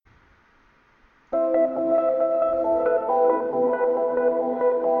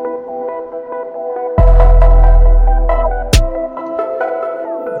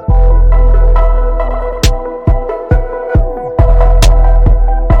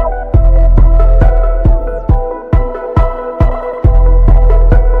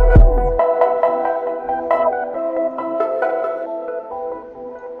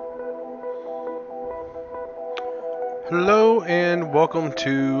welcome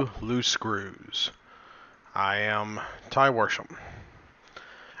to Loose Screws. I am Ty Worsham.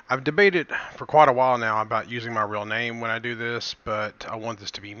 I've debated for quite a while now about using my real name when I do this, but I want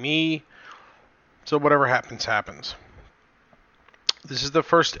this to be me, so whatever happens, happens. This is the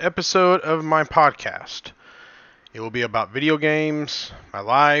first episode of my podcast. It will be about video games, my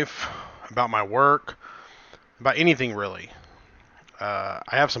life, about my work, about anything really. I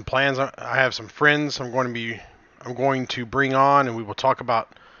have some plans. I have some friends I'm going to bring on, and we will talk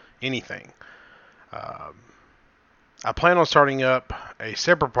about anything. I plan on starting up a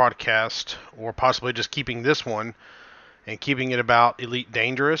separate podcast, or possibly just keeping this one and keeping it about Elite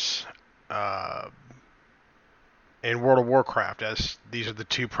Dangerous and World of Warcraft, as these are the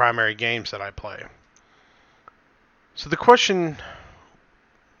two primary games that I play. So the question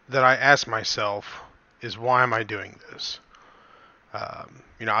that I ask myself is, why am I doing this?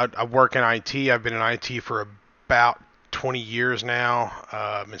 I work in IT. I've been in IT for about 20 years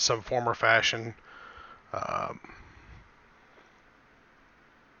now, in some form or fashion.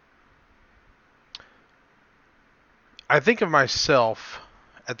 I think of myself,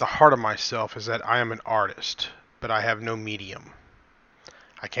 at the heart of myself, is that I am an artist, but I have no medium.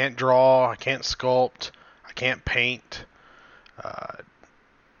 I can't draw, I can't sculpt, I can't paint.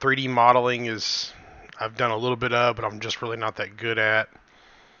 3D modeling I've done a little bit of, but I'm just really not that good at.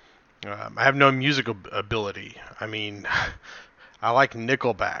 I have no musical ability. I mean, I like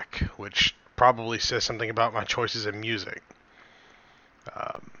Nickelback, which probably says something about my choices in music.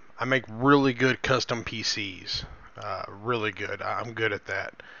 I make really good custom PCs. Really good. I'm good at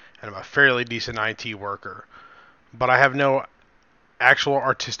that. And I'm a fairly decent IT worker. But I have no actual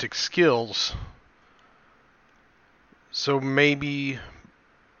artistic skills. So maybe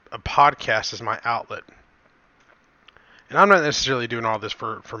a podcast is my outlet. And I'm not necessarily doing all this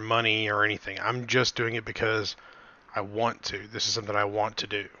for money or anything. I'm just doing it because I want to. This is something I want to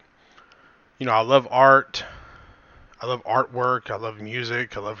do. You know, I love art. I love artwork. I love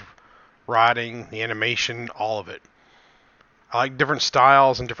music. I love writing, the animation, all of it. I like different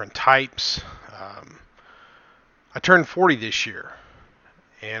styles and different types. I turned 40 this year,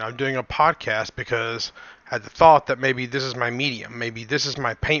 and I'm doing a podcast because I had the thought that maybe this is my medium. Maybe this is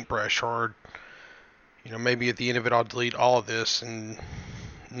my paintbrush, or maybe at the end of it I'll delete all of this and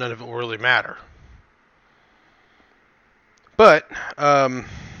none of it will really matter. But kind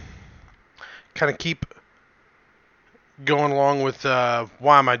of keep going along with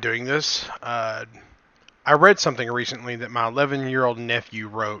why am I doing this. I read something recently that my 11-year-old nephew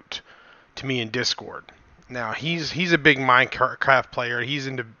wrote to me in Discord. Now, he's a big Minecraft player. He's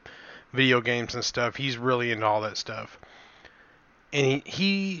into video games and stuff. He's really into all that stuff. And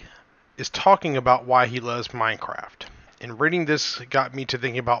he is talking about why he loves Minecraft. And reading this got me to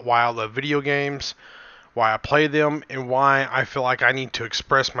thinking about why I love video games, why I play them, and why I feel like I need to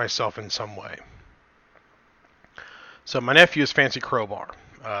express myself in some way. So my nephew is Fancy Crowbar,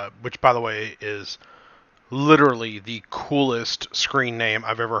 which, by the way, is literally the coolest screen name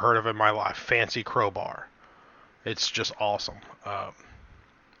I've ever heard of in my life. Fancy Crowbar. It's just awesome.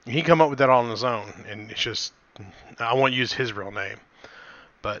 He come up with that on his own, and it's just, I won't use his real name.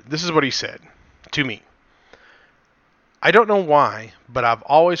 But this is what he said to me. I don't know why, but I've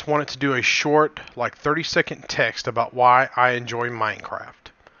always wanted to do a short, like 30-second text about why I enjoy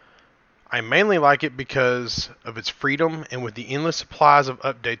Minecraft. I mainly like it because of its freedom, and with the endless supplies of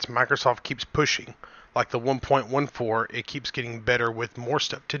updates Microsoft keeps pushing, like the 1.14, it keeps getting better with more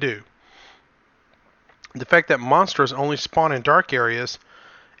stuff to do. The fact that monsters only spawn in dark areas,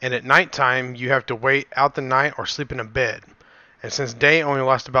 and at nighttime you have to wait out the night or sleep in a bed. And since day only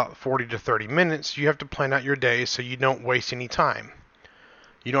lasts about 40 to 30 minutes, you have to plan out your day so you don't waste any time.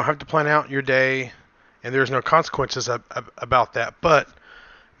 You don't have to plan out your day, and there's no consequences about that. But,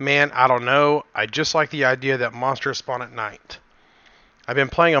 man, I don't know. I just like the idea that monsters spawn at night. I've been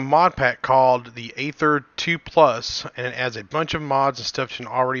playing a mod pack called the Aether 2 Plus, and it adds a bunch of mods and stuff to an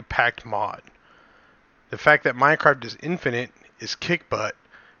already packed mod. The fact that Minecraft is infinite is kick butt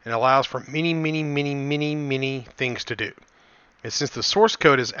and allows for many, many, many, many, many things to do. And since the source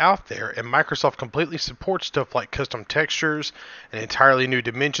code is out there and Microsoft completely supports stuff like custom textures and entirely new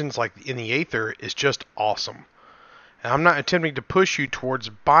dimensions like in the Aether, is just awesome. And I'm not attempting to push you towards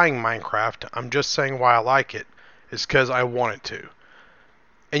buying Minecraft. I'm just saying why I like it. It's because I want it to.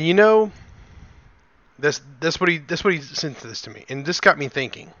 And that's what he sent this to me, and this got me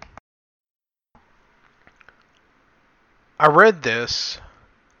thinking. I read this,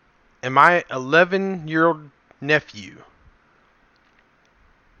 and my 11-year-old nephew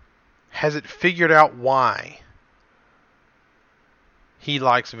has it figured out why he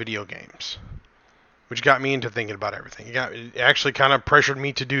likes video games. which got me into thinking about everything. It actually kind of pressured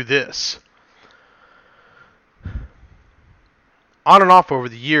me to do this. On and off over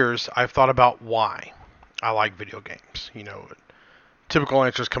the years, I've thought about why I like video games. Typical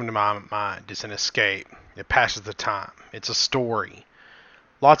answers come to my mind. It's an escape. It passes the time. It's a story.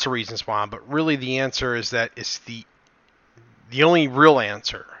 Lots of reasons why, but really the answer is that it's the only real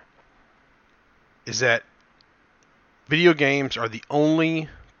answer is that video games are the only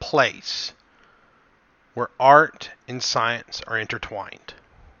place where art and science are intertwined.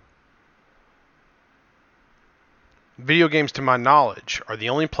 Video games, to my knowledge, are the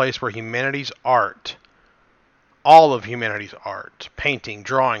only place where humanity's art, all of humanity's art, painting,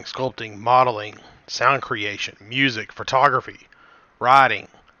 drawing, sculpting, modeling, sound creation, music, photography, writing,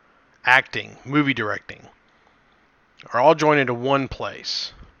 acting, movie directing, are all joined into one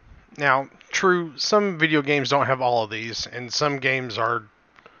place. Now, true, some video games don't have all of these, and some games are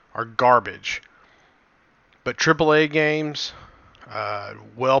garbage. But AAA games,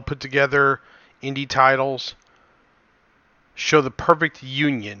 well put together indie titles, show the perfect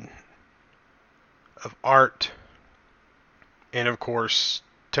union of art and, of course,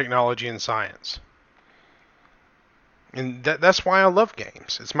 technology and science. And that's why I love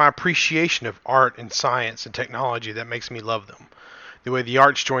games. It's my appreciation of art and science and technology that makes me love them. The way the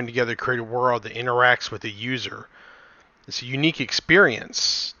arts join together to create a world that interacts with the user. It's a unique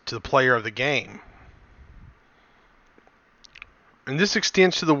experience to the player of the game. And this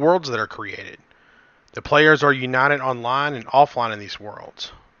extends to the worlds that are created. The players are united online and offline in these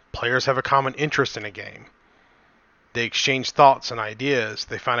worlds. Players have a common interest in a game. They exchange thoughts and ideas.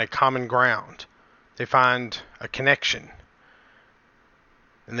 They find a common ground. They find a connection.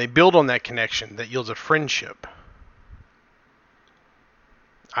 And they build on that connection that yields a friendship.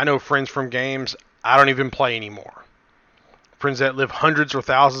 I know friends from games I don't even play anymore. Friends that live hundreds or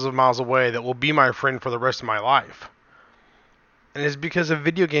thousands of miles away that will be my friend for the rest of my life. And it's because of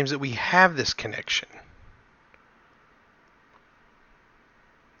video games that we have this connection.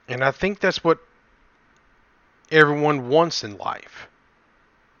 And I think that's what everyone wants in life.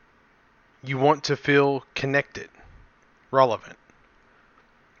 You want to feel connected, relevant,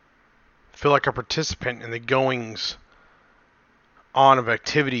 feel like a participant in the goings on of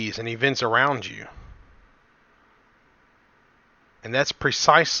activities and events around you. And that's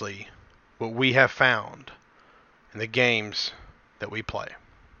precisely what we have found in the games that we play.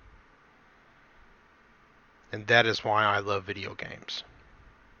 And that is why I love video games.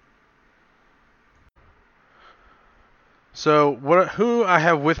 So who I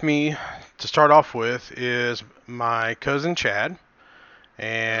have with me to start off with is my cousin Chad.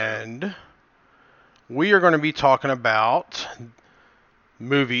 And we are going to be talking about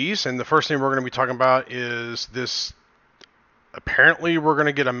movies. And the first thing we're going to be talking about is this. Apparently we're going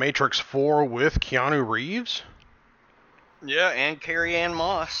to get a Matrix 4 with Keanu Reeves. Yeah, and Carrie-Anne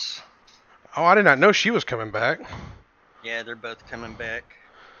Moss. Oh, I did not know she was coming back. Yeah, they're both coming back.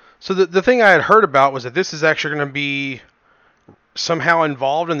 So the thing I had heard about was that this is actually going to be somehow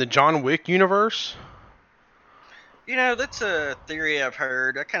involved in the John Wick universe. That's a theory I've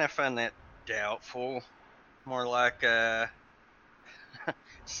heard. I kind of find that doubtful. More like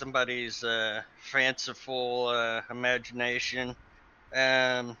somebody's fanciful imagination.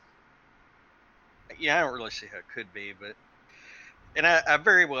 I don't really see how it could be, and I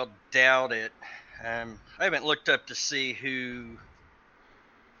very well doubt it. I haven't looked up to see who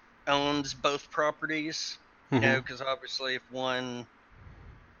owns both properties, because obviously if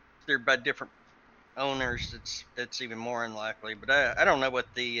they're by different owners, that's even more unlikely. But I don't know what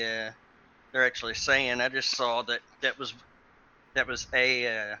they're actually saying. I just saw that was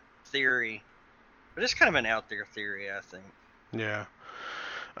a theory, but it's kind of an out there theory, I think. Yeah.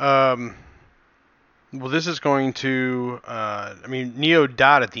 Well, this is going to. Neo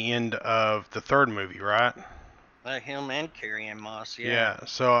died at the end of the third movie, right? Him and Carrie-Anne Moss, yeah. Yeah.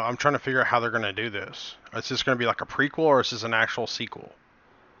 So I'm trying to figure out how they're going to do this. Is this going to be like a prequel, or is this an actual sequel?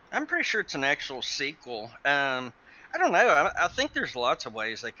 I'm pretty sure it's an actual sequel. I don't know. I think there's lots of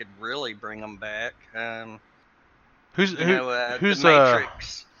ways they could really bring them back. Who's the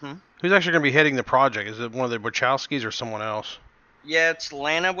Matrix. Who's actually going to be heading the project? Is it one of the Wachowskis or someone else? Yeah, it's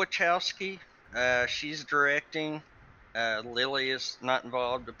Lana Wachowski. She's directing. Lily is not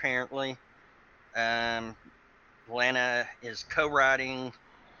involved apparently. Lana is co-writing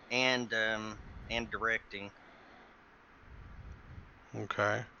and directing.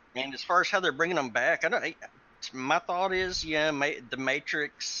 Okay. And as far as how they're bringing them back, my thought is, the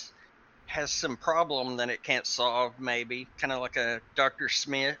Matrix has some problem that it can't solve, maybe. Kind of like a Dr.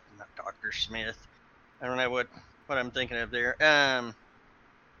 Smith. Not Dr. Smith. I don't know what I'm thinking of there.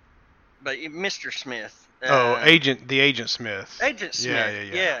 but Mr. Smith. The Agent Smith. Agent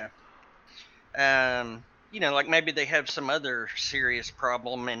Smith. Yeah. Like maybe they have some other serious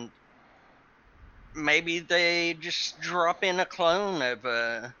problem, and maybe they just drop in a clone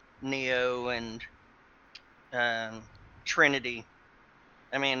of Neo and Trinity.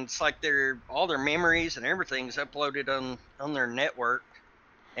 I mean, it's like all their memories and everything's uploaded on their network,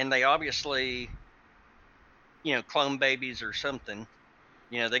 and they obviously, clone babies or something.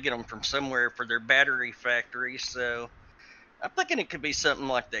 They get them from somewhere for their battery factory, so I'm thinking it could be something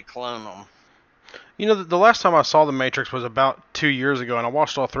like they clone them. The last time I saw The Matrix was about 2 years ago, and I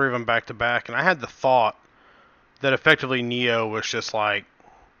watched all three of them back to back, and I had the thought that effectively Neo was just like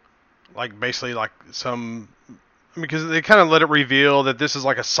basically like some, because they kind of let it reveal that this is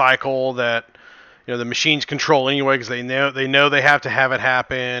like a cycle that the machines control anyway, because they know they have to have it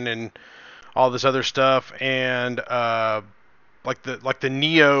happen and all this other stuff, and like the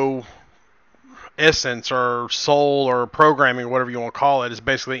Neo essence or soul or programming, whatever you want to call it, is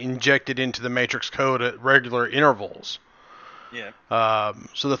basically injected into the Matrix code at regular intervals. Yeah.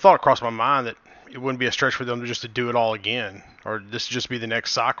 So the thought crossed my mind that it wouldn't be a stretch for them to do it all again, or this just be the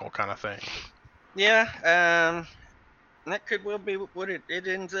next cycle kind of thing. Yeah. That could well be what it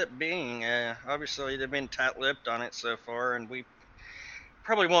ends up being. Obviously, they've been tight-lipped on it so far, and we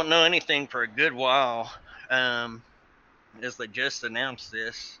probably won't know anything for a good while, as they just announced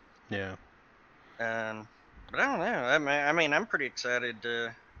this. Yeah. But I don't know. I mean, I'm pretty excited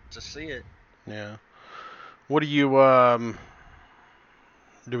to see it. Yeah. What do you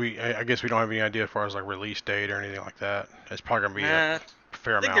do we? I guess we don't have any idea as far as like release date or anything like that. It's probably gonna be a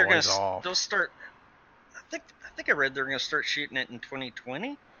fair amount of ways off. They'll start. I think I read they're gonna start shooting it in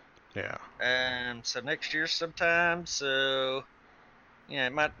 2020. Yeah. So next year sometime. So yeah,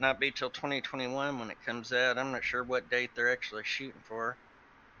 it might not be till 2021 when it comes out. I'm not sure what date they're actually shooting for.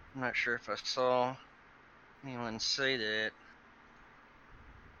 I'm not sure if I saw anyone say that.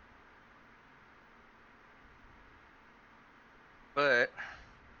 But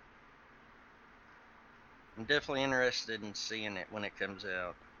I'm definitely interested in seeing it when it comes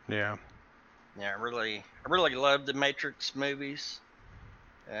out. Yeah. Yeah, I really love the Matrix movies.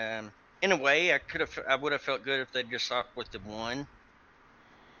 In a way, I would have felt good if they just stopped with the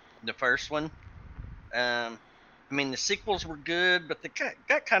first one. I mean, the sequels were good, but they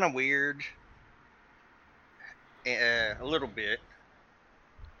got kind of weird. A little bit.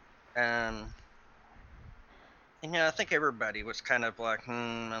 I think everybody was kind of like,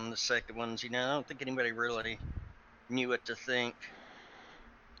 on the second ones. I don't think anybody really knew what to think.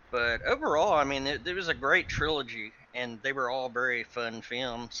 But overall, I mean, it was a great trilogy, and they were all very fun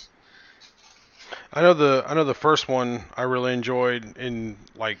films. I know the first one I really enjoyed, and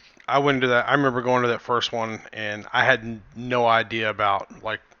like I went into that. I remember going to that first one, and I had no idea about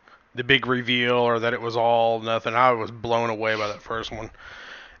like the big reveal or that it was all nothing. I was blown away by that first one.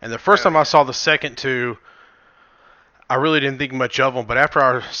 And the first time I saw the second two, I really didn't think much of them. But after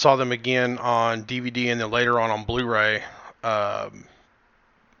I saw them again on DVD and then later on Blu-ray, I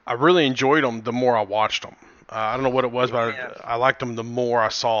really enjoyed them the more I watched them. I don't know what it was, but I liked them the more I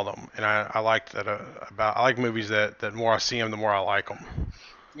saw them, and I liked that I like movies that more I see them, the more I like them.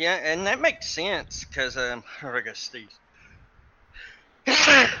 Yeah, and that makes sense because I got Steve.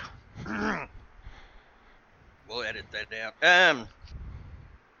 We'll edit that out.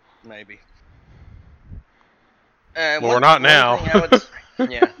 Maybe. Well, we're not now.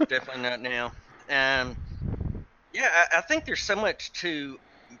 Yeah, definitely not now. Yeah, I think there's so much to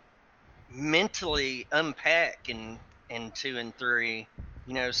mentally unpack in 2 and 3.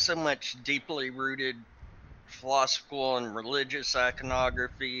 So much deeply rooted philosophical and religious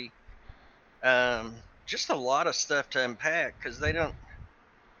iconography. Just a lot of stuff to unpack because they don't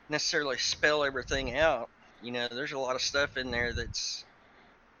necessarily spell everything out. There's a lot of stuff in there that's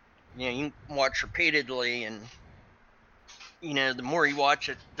you can watch repeatedly, and the more you watch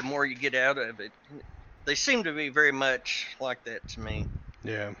it, the more you get out of it. They seem to be very much like that to me.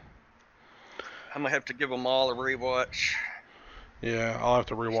 Yeah. I'm gonna have to give them all a rewatch. Yeah, I'll have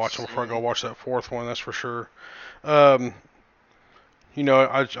to rewatch them before I go watch that fourth one. That's for sure. I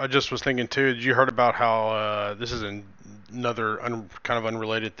just was thinking too. Did you heard about how this is another kind of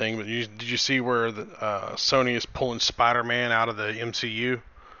unrelated thing? But did you see where Sony is pulling Spider-Man out of the MCU?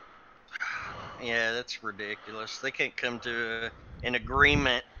 Yeah, that's ridiculous. They can't come to an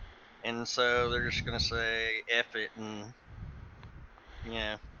agreement, and so they're just gonna say "F it," and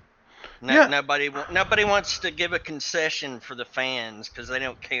nobody wants to give a concession for the fans because they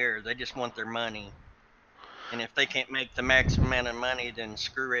don't care. They just want their money. And if they can't make the maximum amount of money, then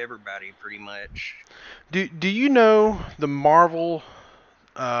screw everybody, pretty much. Do you know the Marvel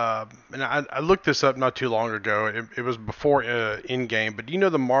and I looked this up not too long ago. It was before in-game, but do you know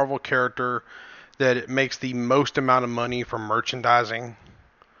the Marvel character that it makes the most amount of money from merchandising?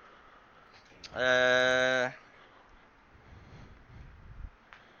 Uh,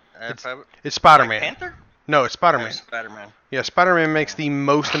 It's, if I, it's Black Spider-Man. Panther? No, it's Oh, Spider-Man. Spider-Man. Yeah, Spider-Man makes the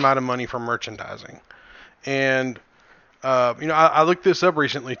most amount of money from merchandising. And, I looked this up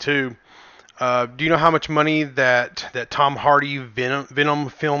recently, too. Do you know how much money that Tom Hardy Venom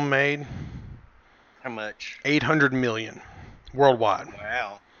film made? How much? 800 million worldwide.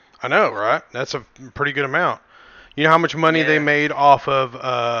 Wow. I know, right? That's a pretty good amount. You know how much money they Yeah. made off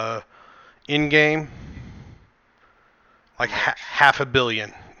of in-game? Like How much? half a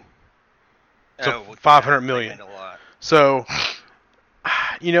billion. So Oh, well, 500 yeah, they million. made a lot. So,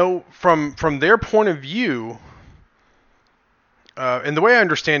 from their point of view, and the way I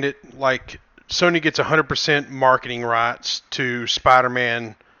understand it, like Sony gets 100% marketing rights to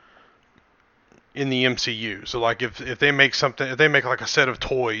Spider-Man in the MCU. So like if they make something, if they make like a set of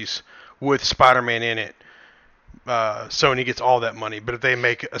toys with Spider-Man in it, Sony gets all that money. But if they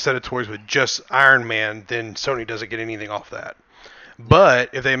make a set of toys with just Iron Man, then Sony doesn't get anything off that. But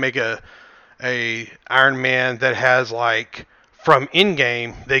if they make a Iron Man that has like from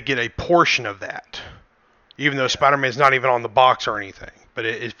in-game, they get a portion of that, even though Spider-Man's not even on the box or anything. But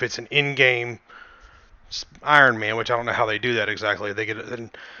if it's an in-game Iron Man, which I don't know how they do that exactly, they get it.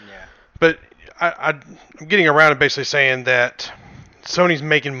 Yeah. But I'm getting around to basically saying that Sony's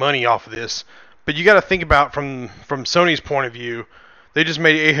making money off of this. But you got to think about from Sony's point of view, they just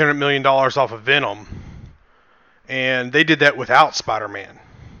made $800 million off of Venom, and they did that without Spider-Man.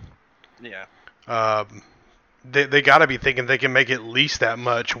 Yeah. They got to be thinking they can make at least that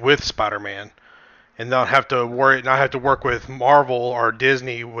much with Spider-Man, and not have to work with Marvel or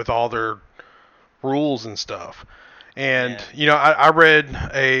Disney with all their rules and stuff. And I read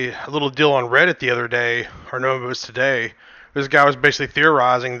a little deal on Reddit the other day, or no, it was today. This guy was basically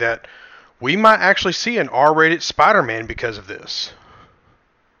theorizing that we might actually see an R-rated Spider-Man because of this.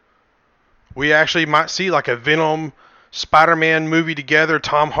 We actually might see like a Venom Spider-Man movie together,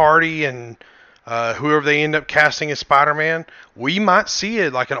 Tom Hardy and whoever they end up casting as Spider-Man. We might see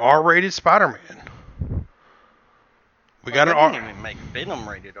it like an R-rated Spider-Man. They didn't even make Venom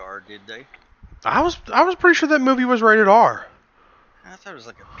rated R, did they? I was pretty sure that movie was rated R. I thought it was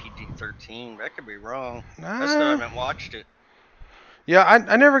like a PG-13, but I could be wrong. I still haven't watched it. Yeah,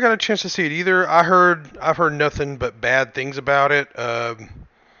 I never got a chance to see it either. I've heard nothing but bad things about it.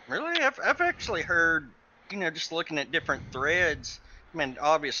 Really? I've actually heard, just looking at different threads. I mean,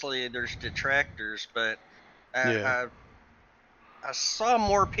 obviously there's detractors, but I saw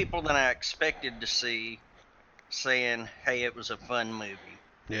more people than I expected to see saying, "Hey, it was a fun movie."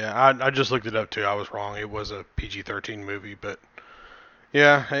 Yeah, I just looked it up too. I was wrong. It was a PG-13 movie, but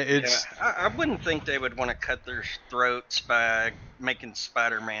yeah, it's. Yeah, I wouldn't think they would want to cut their throats by making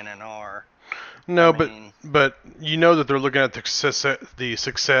Spider-Man an R. No, but you know that they're looking at the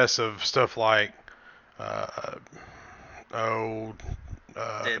success of stuff like, Deadpool.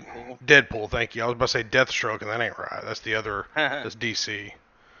 Deadpool. Thank you. I was about to say Deathstroke, and that ain't right. That's the other. That's DC.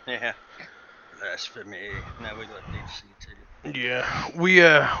 Yeah. Blasphemy. No, we love DC too. Yeah, we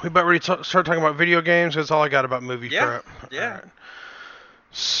about ready to start talking about video games. That's all I got about movie prep. Yeah. All right.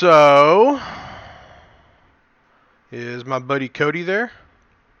 So, is my buddy Cody there?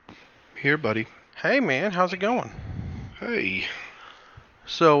 Here, buddy. Hey, man, how's it going? Hey.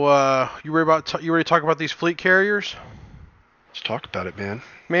 So, you ready to talk about these fleet carriers? Let's talk about it, man.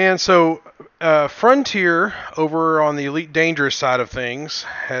 Man, so Frontier over on the Elite Dangerous side of things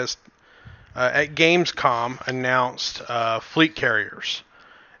has at Gamescom announced fleet carriers,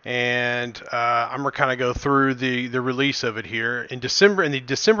 and I'm gonna kind of go through the release of it here. In the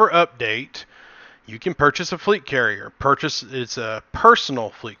December update, you can purchase a fleet carrier. It's a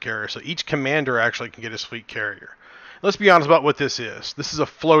personal fleet carrier, so each commander actually can get his fleet carrier. Let's be honest about what this is. This is a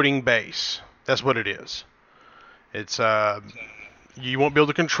floating base. That's what it is. It's you won't be able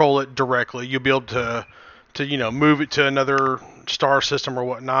to control it directly. You'll be able to move it to another star system or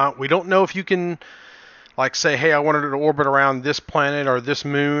whatnot. We don't know if you can like say, hey, I wanted it to orbit around this planet or this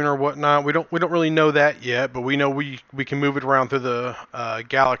moon or whatnot. We don't really know that yet, but we know we can move it around through the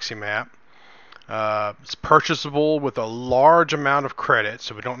galaxy map. It's purchasable with a large amount of credit,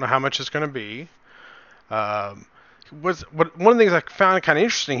 so we don't know how much it's going to be. One of the things I found kind of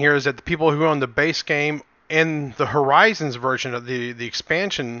interesting here is that the people who own the base game and the Horizons version of the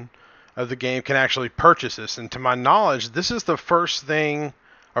expansion of the game can actually purchase this. And to my knowledge, this is the first big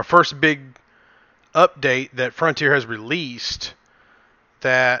update that Frontier has released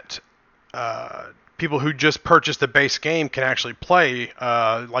that people who just purchased the base game can actually play.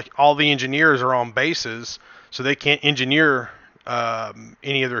 Like all the engineers are on bases, so they can't engineer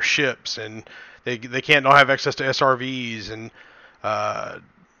any of their ships, and they don't have access to SRVs, and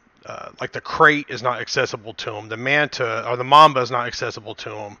like the crate is not accessible to them. The Manta or the Mamba is not accessible to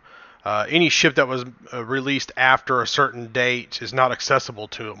them. Any ship that was released after a certain date is not accessible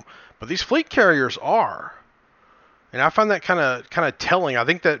to them. But these fleet carriers are, and I find that kind of telling. I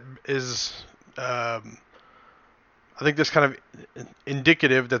think that is, I think that's kind of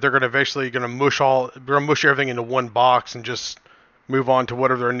indicative that they're going to eventually mush everything into one box and just move on to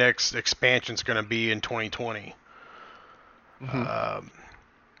whatever their next expansion is going to be in 2020. Mm-hmm.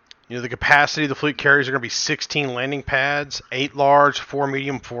 The capacity of the fleet carriers are going to be 16 landing pads, 8 large, 4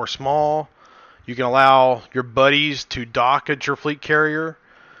 medium, 4 small. You can allow your buddies to dock at your fleet carrier.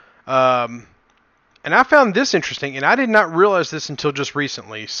 And I found this interesting, and I did not realize this until just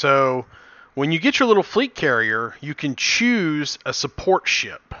recently. So when you get your little fleet carrier, you can choose a support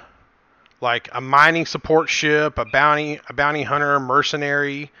ship, like a mining support ship, a bounty hunter,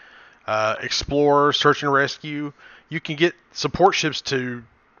 mercenary, explorer, search and rescue. You can get support ships to,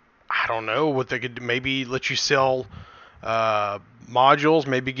 I don't know what they could maybe let you sell modules,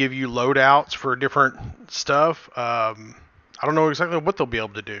 maybe give you loadouts for different stuff. I don't know exactly what they'll be able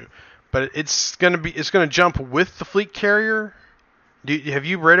to do, but it's gonna jump with the fleet carrier. Have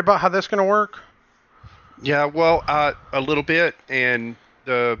you read about how that's gonna work? Yeah, well, a little bit, and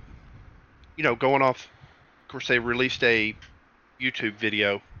going off. Of course, they released a YouTube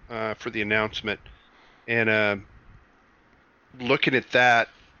video for the announcement, and looking at that.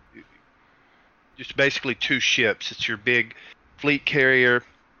 Just basically 2 ships. It's your big fleet carrier,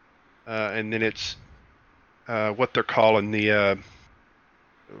 and then it's what they're calling the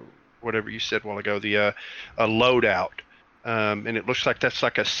whatever you said a while ago, the a loadout, and it looks like that's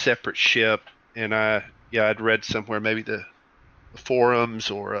like a separate ship. And I'd read somewhere, maybe the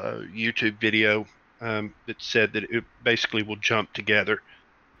forums or a YouTube video, that said that it basically will jump together,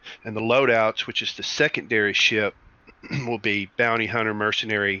 and the loadouts, which is the secondary ship, will be bounty hunter,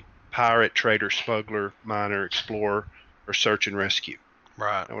 mercenary, pirate, trader, smuggler, miner, explorer, or search and rescue.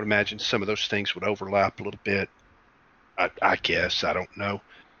 Right. I would imagine some of those things would overlap a little bit. I guess. I don't know.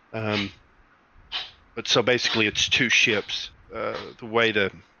 But so basically it's 2 ships. The way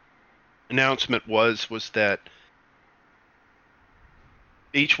the announcement was that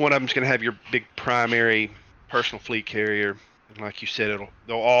each one of them is going to have your big primary personal fleet carrier. And like you said,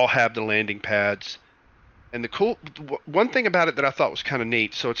 they'll all have the landing pads. And the one thing about it that I thought was kind of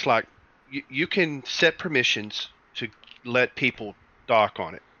neat, so it's like you can set permissions to let people dock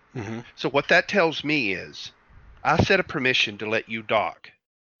on it. Mm-hmm. So what that tells me is I set a permission to let you dock.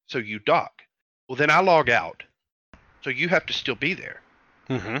 So you dock. Well, then I log out. So you have to still be there.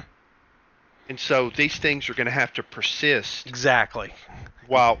 Mm-hmm. And so these things are going to have to persist. Exactly.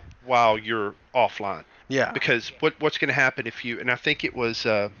 While you're offline. Yeah. Because what's going to happen if you, and I think it was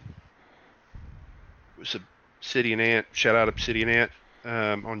Obsidian Ant, shout out Obsidian Ant,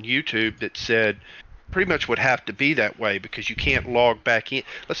 on YouTube, that said pretty much would have to be that way because you can't log back in.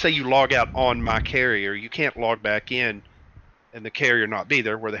 Let's say you log out on my carrier, you can't log back in and the carrier not be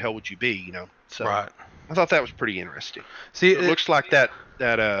there. Where the hell would you be, So right. I thought that was pretty interesting. See, it looks like that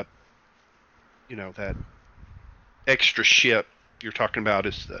that extra ship you're talking about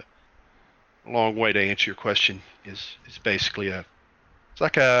is the long way to answer your question is basically it's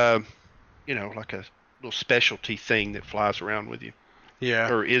like a little specialty thing that flies around with you. Yeah.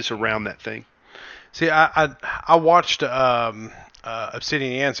 Or is around that thing. See, I watched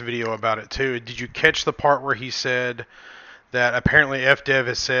Obsidian Ant's video about it too. Did you catch the part where he said that apparently FDev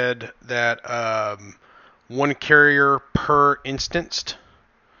has said that 1 carrier per instanced?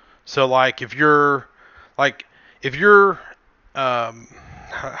 So like if you're if you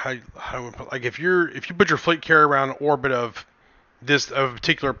put your fleet carrier around an orbit of a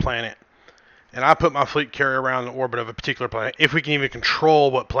particular planet, and I put my fleet carrier around the orbit of a particular planet, if we can even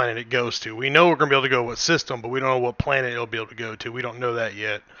control what planet it goes to. We know we're going to be able to go with system, but we don't know what planet it'll be able to go to. We don't know that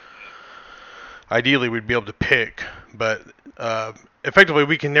yet. Ideally, we'd be able to pick, but effectively,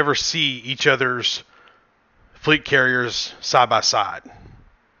 we can never see each other's fleet carriers side by side.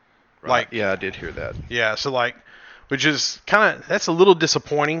 Right. Yeah, I did hear that. Yeah, so which is that's a little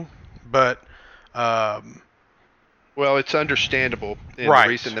disappointing, but well, it's understandable. And right. The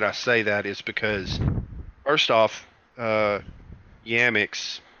reason that I say that is because, first off, the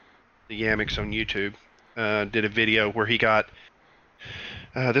Yamix on YouTube did a video where he got,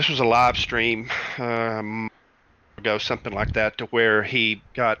 this was a live stream ago, something like that, to where he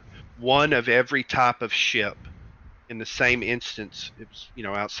got 1 of every type of ship in the same instance. It was,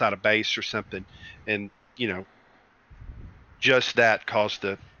 outside of base or something, and just that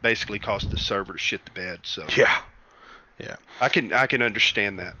basically caused the server to shit the bed. So Yeah. I can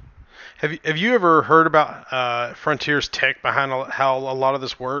understand that. Have you ever heard about Frontier's tech behind how a lot of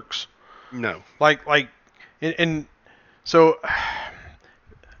this works? No. And so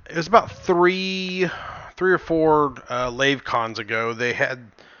it was about three or four LaveCons ago. They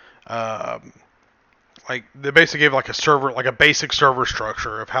had they basically gave like a server, like a basic server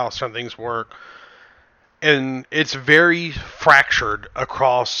structure of how some things work, and it's very fractured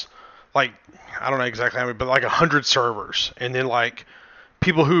across I don't know exactly how many, but like 100 servers, and then like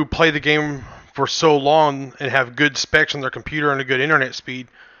people who play the game for so long and have good specs on their computer and a good internet speed,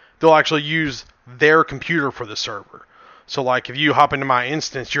 they'll actually use their computer for the server. So like if you hop into my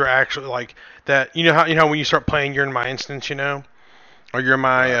instance, you're actually like that. You know when you start playing, you're in my instance, or you're in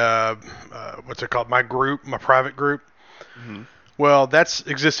my what's it called? My group, my private group. Mm-hmm. Well, that's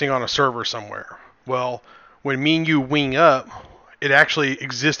existing on a server somewhere. Well, when me and you wing up, it actually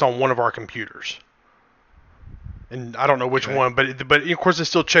exists on one of our computers. And I don't know which one, but of course it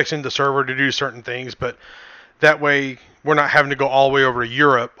still checks into the server to do certain things. But that way we're not having to go all the way over to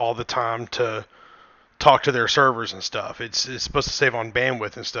Europe all the time to talk to their servers and stuff. It's supposed to save on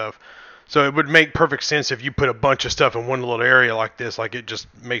bandwidth and stuff. So it would make perfect sense if you put a bunch of stuff in one little area like this. Like it just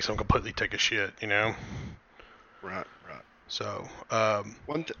makes them completely take a shit, Right. So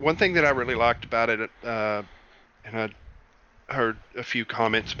one thing that I really liked about it, and I heard a few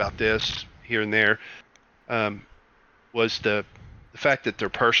comments about this here and there. Was the fact that they're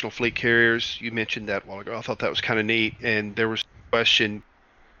personal fleet carriers. You mentioned that a while ago. I thought that was kind of neat. And there was a question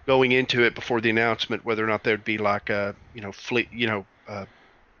going into it before the announcement whether or not there'd be like a fleet, a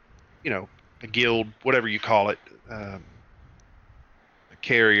guild, whatever you call it, a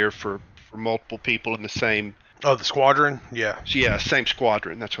carrier for multiple people in the same. Oh, the squadron, yeah. Yeah, same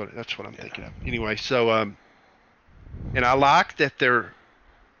squadron. That's what I'm thinking of. Anyway, so and I like that they're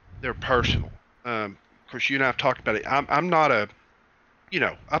personal. Of course, you and I have talked about it. I'm not a,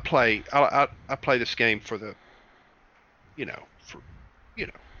 I play this game for the,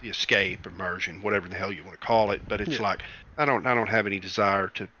 the escape, immersion, whatever the hell you want to call it. But it's like I don't have any desire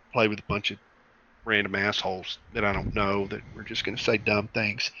to play with a bunch of random assholes that I don't know that we're just going to say dumb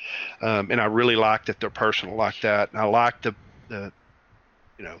things. And I really like that they're personal like that. And I like the the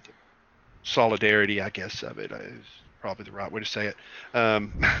solidarity, I guess, of it is probably the right way to say it.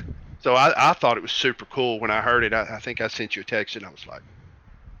 So I thought it was super cool when I heard it. I think I sent you a text and I was like,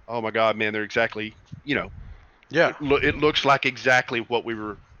 oh my God, man, they're exactly, Yeah. It looks like exactly what we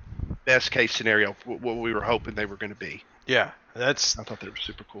were, best case scenario, what we were hoping they were going to be. Yeah, I thought they were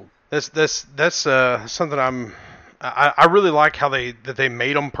super cool. That's something I really like how they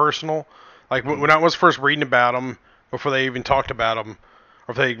made them personal. Like when I was first reading about them, before they even talked about them,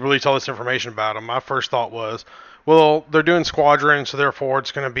 or if they released all this information about them, my first thought was, well, they're doing squadron, so therefore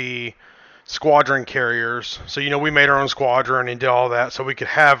it's going to be squadron carriers. So we made our own squadron and did all that, so we could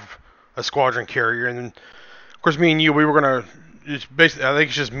have a squadron carrier. And then, of course, me and you, we were going to. It's basically, I think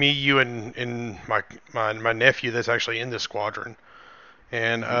it's just me, you, and my nephew that's actually in this squadron.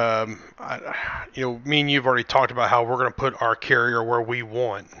 And me and you've already talked about how we're going to put our carrier where we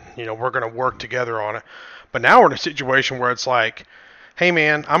want. We're going to work together on it. But now we're in a situation where it's like, hey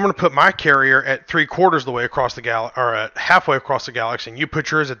man, I'm going to put my carrier at 3/4 of the way across the or at halfway across the galaxy, and you put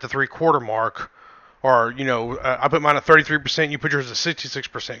yours at the 3/4 mark, or I put mine at 33%, you put yours at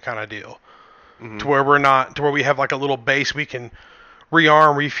 66% kind of deal. Mm-hmm. To where we have like a little base we can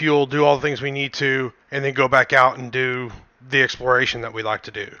rearm, refuel, do all the things we need to, and then go back out and do the exploration that we like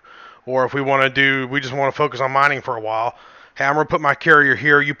to do. Or if we just want to focus on mining for a while, hey, I'm going to put my carrier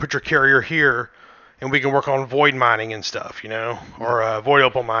here, you put your carrier here, and we can work on void mining and stuff, or void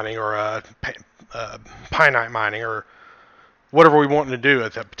opal mining, or pinite mining, or whatever we want to do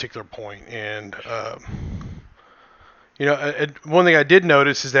at that particular point. And one thing I did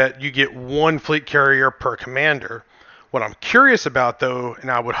notice is that you get one fleet carrier per commander. What I'm curious about, though, and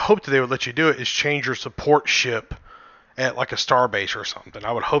I would hope that they would let you do it, is change your support ship at like a star base or something.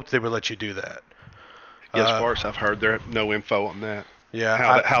 I would hope they would let you do that. As far as I've heard, there's no info on that.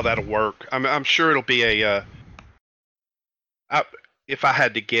 Yeah, how that'll work. I'm sure it'll be a. If I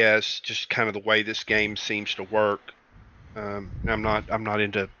had to guess, just kind of the way this game seems to work. I'm not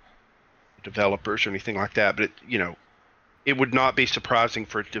into developers or anything like that, but it would not be surprising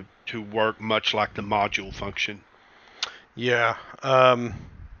for it to work much like the module function. Yeah. I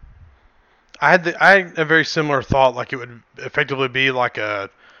had a very similar thought, like it would effectively be like a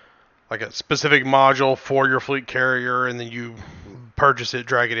specific module for your fleet carrier, and then you purchase it,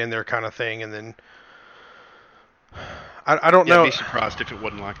 drag it in there kind of thing, and then I don't Yeah, know. I'd be surprised if it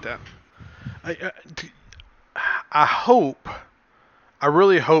wasn't like that. I hope, I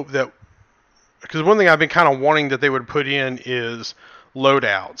really hope that, because one thing I've been kind of wanting that they would put in is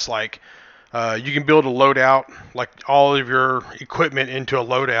loadouts. Like, you can build a loadout, like all of your equipment into a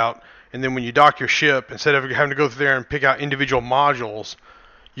loadout, and then when you dock your ship, instead of having to go through there and pick out individual modules,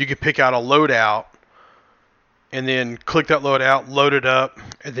 you can pick out a loadout, and then click that loadout, load it up,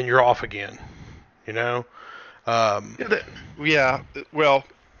 and then you're off again. You know? Yeah, well,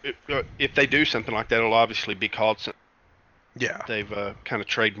 if they do something like that, it'll obviously be called something. Yeah. They've kind of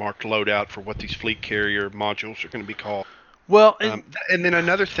trademarked loadout for what these fleet carrier modules are going to be called. Well, and then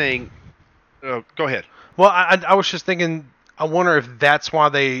another thing. Go ahead. Well, I was just thinking. I wonder if that's why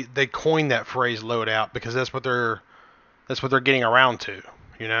they coined that phrase "loadout" because that's what they're getting around to.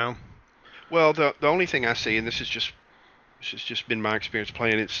 You know. Well, the only thing I see, and this has just been my experience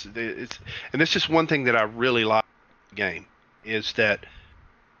playing, it's and this is one thing that I really like about the game, is that,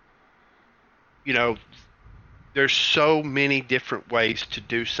 you know, there's so many different ways to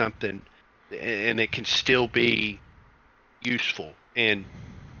do something, and it can still be useful and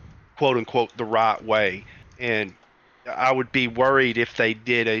quote unquote the right way. And I would be worried if they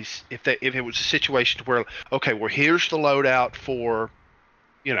did if it was a situation where, okay, well, here's the loadout for,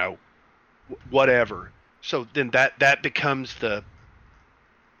 you know, whatever. So then that becomes the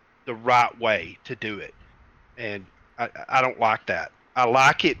right way to do it, and I don't like that. I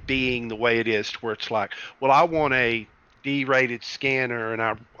like it being the way it is, to where it's like, well, I want a D-rated scanner, and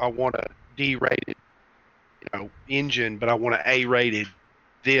I want a D-rated, you know, engine, but I want an A-rated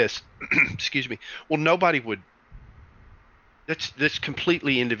this. Excuse me. Well, nobody would. That's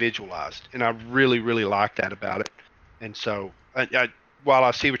completely individualized, and I really really like that about it. And so, while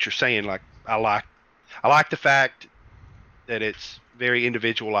I see what you're saying, like I like the fact that it's very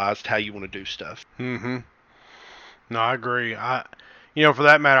individualized how you want to do stuff. Mm-hmm. No, I agree. For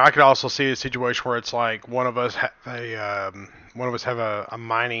that matter, I could also see a situation where it's like one of us have a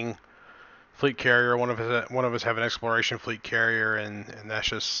mining fleet carrier, one of us have an exploration fleet carrier, and that's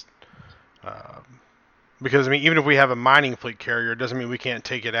just because I mean, even if we have a mining fleet carrier, it doesn't mean we can't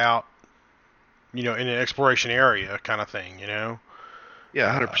take it out, in an exploration area kind of thing, Yeah,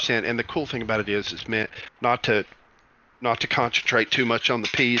 100%. And the cool thing about it is meant not to concentrate too much on the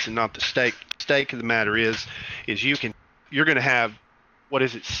peas and not the steak. The steak of the matter is you're going to have, what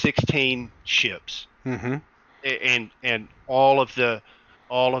is it, 16 ships, mm-hmm. and all of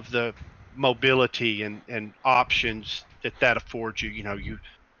the mobility and options that affords you. You know,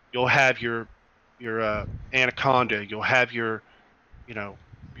 you'll have your Anaconda, you'll have your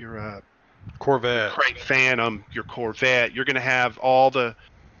Corvette, Crate Phantom, your Corvette. You're going to have all the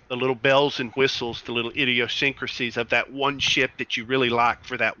little bells and whistles, the little idiosyncrasies of that one ship that you really like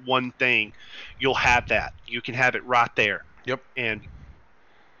for that one thing. You'll have that. You can have it right there. Yep. And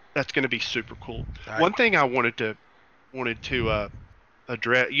that's going to be super cool. One thing I wanted to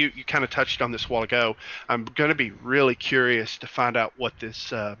address, you kind of touched on this a while ago. I'm going to be really curious to find out what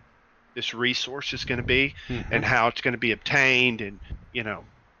this resource is going to be, mm-hmm. and how it's going to be obtained, and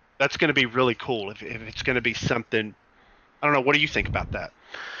that's going to be really cool if it's going to be something. I don't know. What do you think about that?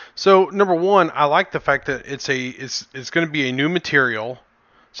 So number one, I like the fact that it's going to be a new material,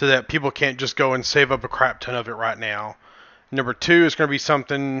 so that people can't just go and save up a crap ton of it right now. Number two, it's going to be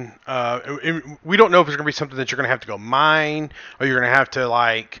something. We don't know if it's going to be something that you're going to have to go mine, or you're going to have to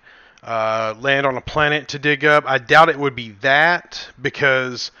land on a planet to dig up. I doubt it would be that,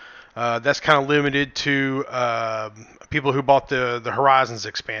 because that's kind of limited to people who bought the Horizons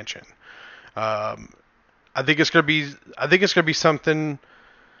expansion. I think it's going to be something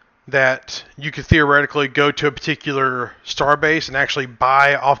that you could theoretically go to a particular starbase and actually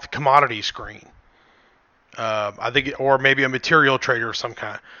buy off the commodity screen. I think, or maybe a material trader of some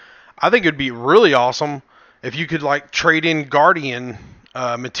kind. I think it'd be really awesome if you could trade in Guardian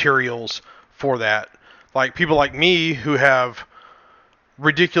materials for that. Like people like me who have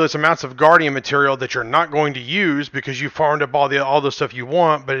ridiculous amounts of Guardian material that you're not going to use because you farmed up all the stuff you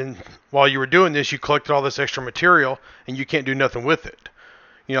want, but while you were doing this, you collected all this extra material and you can't do nothing with it.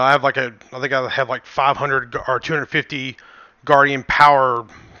 I think I have 500 or 250 Guardian power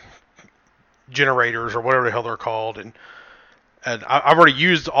generators or whatever the hell they're called, and I've already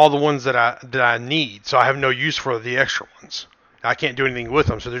used all the ones that I need, so I have no use for the extra ones. I can't do anything with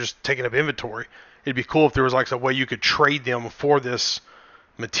them, so they're just taking up inventory. It'd be cool if there was a way you could trade them for this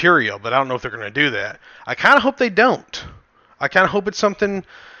material, but I don't know if they're going to do that. I kind of hope they don't. I kind of hope it's something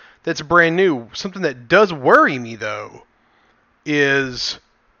that's brand new. Something that does worry me though is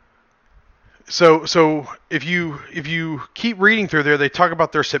so if you keep reading through there, they talk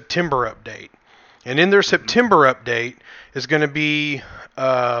about their September update. And in their September update is going to be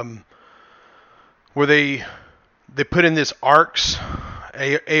where they put in this ARX,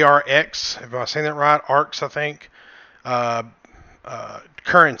 ARX, if I'm saying that right, ARX, I think,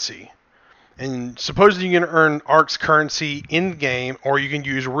 currency. And supposedly you can earn ARX currency in game, or you can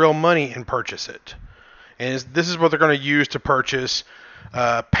use real money and purchase it. And this is what they're going to use to purchase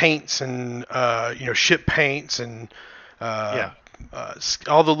paints and ship paints and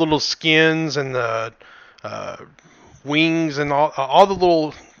all the little skins and the wings and all the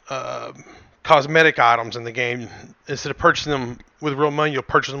little cosmetic items in the game. Instead of purchasing them with real money, you'll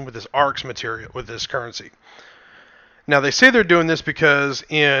purchase them with this ARX material, with this currency. Now they say they're doing this because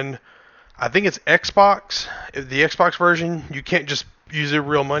in, I think it's Xbox, the Xbox version, you can't just use the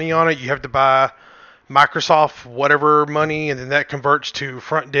real money on it. You have to buy Microsoft whatever money, and then that converts to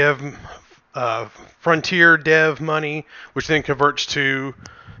Frontier dev money, which then converts to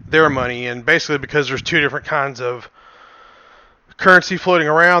their money. And basically, because there's two different kinds of currency floating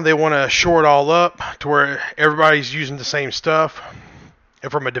around, they want to shore it all up to where everybody's using the same stuff.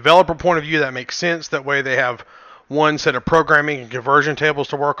 And from a developer point of view, that makes sense. That way they have one set of programming and conversion tables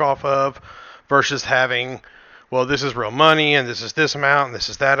to work off of versus having, well, this is real money and this is this amount and this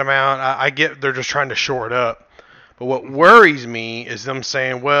is that amount. I get they're just trying to shore it up. But what worries me is them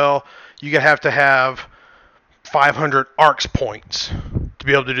saying, well, you have to have 500 ARX points to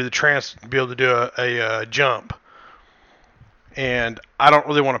be able to do to be able to do a jump. And I don't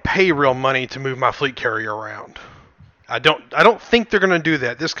really want to pay real money to move my fleet carrier around. I don't think they're going to do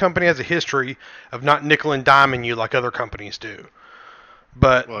that. This company has a history of not nickel and diming you like other companies do.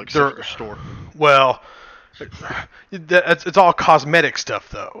 But except for store. Well, it's all cosmetic stuff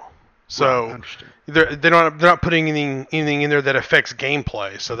though. So they're not putting anything in there that affects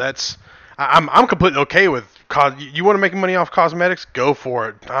gameplay. So I'm completely okay with. You want to make money off cosmetics? Go for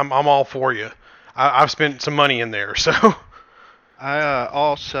it. I'm all for you. I've spent some money in there, so. I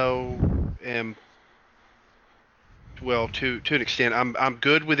also am. Well, to an extent, I'm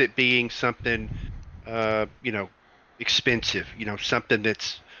good with it being something, expensive. Something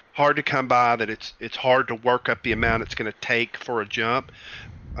that's hard to come by. That it's hard to work up the amount it's going to take for a jump.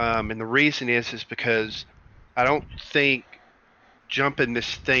 And the reason is because I don't think jumping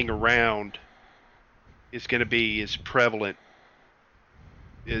this thing around is going to be as prevalent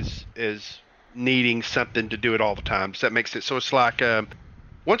as needing something to do it all the time. Does that make sense? So it's like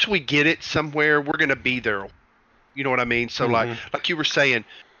once we get it somewhere, we're going to be there. You know what I mean? So like you were saying,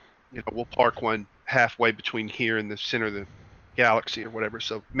 we'll park one halfway between here and the center of the galaxy or whatever.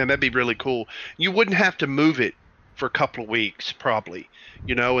 So man, that'd be really cool. You wouldn't have to move it for a couple of weeks probably,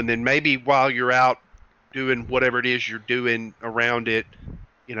 and then maybe while you're out doing whatever it is you're doing around it,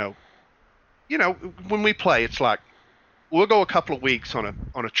 when we play, it's like we'll go a couple of weeks on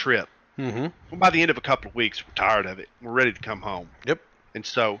a trip. Mm-hmm. By the end of a couple of weeks, we're tired of it. We're ready to come home. Yep. And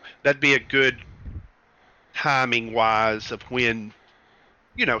so that'd be a good timing wise of when,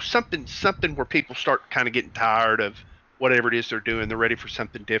 something where people start kind of getting tired of whatever it is they're doing. They're ready for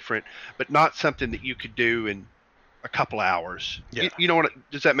something different, but not something that you could do in a couple hours. Yeah.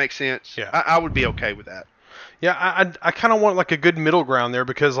 Does that make sense? Yeah. I would be okay with that. Yeah. I kind of want like a good middle ground there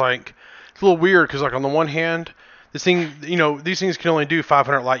because like it's a little weird because like on the one hand, this thing, these things can only do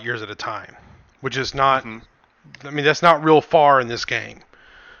 500 light years at a time, which is not, I mean, that's not real far in this game.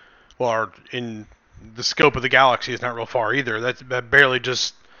 Well, in the scope of the galaxy is not real far either. That's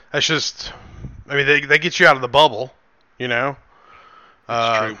just, I mean, they get you out of the bubble, That's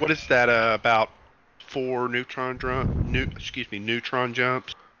true. What is that, about 4 neutron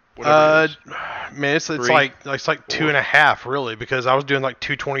jumps? Man, it's like 2.5 really, because I was doing like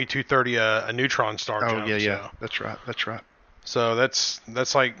 220, 230 a neutron star jump. Oh yeah. That's right. So that's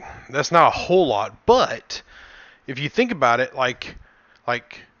not a whole lot, but if you think about it, like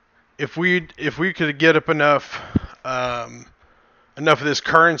if we could get up enough of this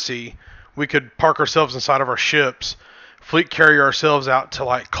currency, we could park ourselves inside of our ships, fleet carry ourselves out to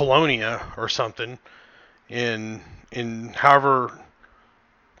like Colonia or something, in however.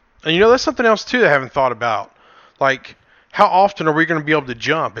 And that's something else too that I haven't thought about. Like, how often are we going to be able to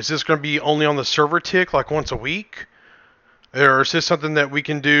jump? Is this going to be only on the server tick, like once a week? Or is this something that we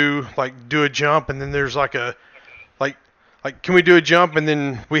can do a jump and then there's like can we do a jump and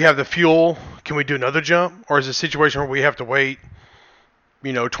then we have the fuel? Can we do another jump? Or is it a situation where we have to wait,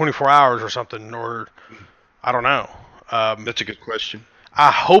 24 hours or something? Or, I don't know. That's a good question. I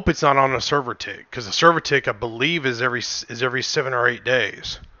hope it's not on a server tick, because the server tick, I believe, is every 7 or 8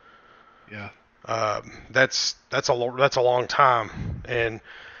 days. Yeah. That's a long time. And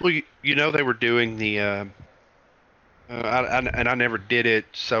well, they were doing the And I never did it,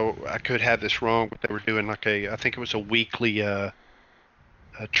 so I could have this wrong. But they were doing like I think it was a weekly a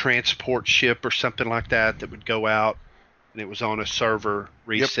transport ship or something like that would go out, and it was on a server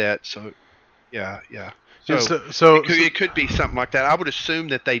reset. So yeah. So it could be something like that. I would assume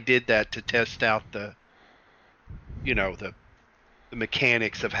that they did that to test out the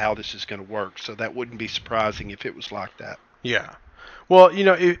mechanics of how this is going to work. So that wouldn't be surprising if it was like that. Yeah. Well,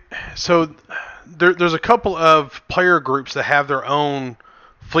 there's a couple of player groups that have their own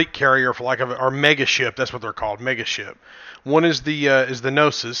fleet carrier for or mega ship. That's what they're called, mega ship. One is the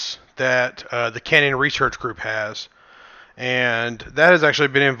Gnosis that the Canyon Research Group has, and that has actually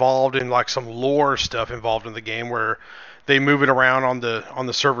been involved in like some lore stuff involved in the game where they move it around on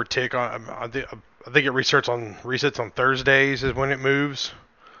the server tick. I think it resets on Thursdays is when it moves.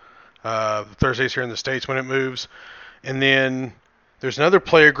 Thursdays here in the States when it moves, and then there's another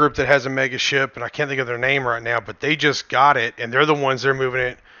player group that has a mega ship, and I can't think of their name right now, but they just got it, and they're the ones that are moving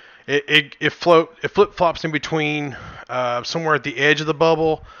it. It flip flops in between somewhere at the edge of the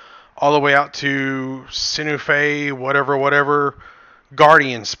bubble, all the way out to Sinufe, whatever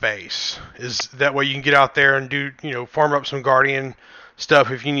Guardian space. Is that way you can get out there and do farm up some Guardian stuff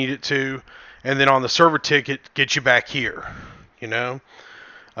if you need it to, and then on the server ticket get you back here, And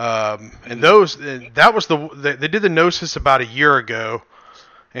they did the Gnosis about a year ago,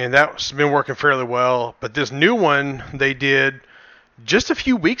 and that's been working fairly well. But this new one they did just a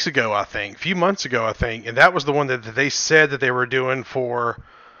few months ago, I think, and that was the one that they said that they were doing for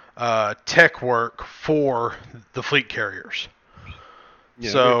tech work for the fleet carriers. Yeah,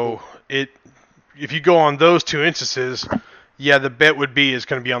 so cool. If you go on those two instances, yeah, the bet would be is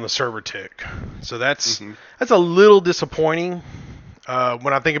going to be on the server tick. So that's a little disappointing.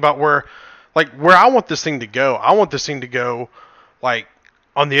 When I think about where I want this thing to go, I want this thing to go like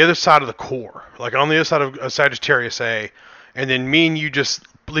on the other side of the core, like on the other side of Sagittarius A, and then me and you just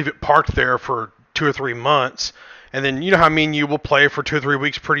leave it parked there for 2 or 3 months, and then you know how me and you will play for 2 or 3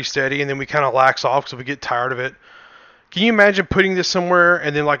 weeks pretty steady, and then we kind of lax off because we get tired of it. Can you imagine putting this somewhere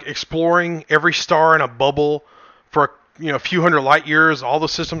and then like exploring every star in a bubble for a few hundred light years, all the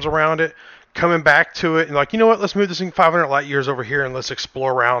systems around it? Coming back to it and like, you know what, let's move this thing 500 light years over here and let's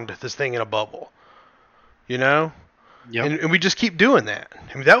explore around this thing in a bubble. Yep. And we just keep doing that.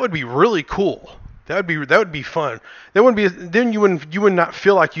 I mean, that would be really cool. That would be fun. Then you would not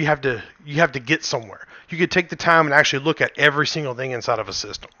feel like you have to get somewhere. You could take the time and actually look at every single thing inside of a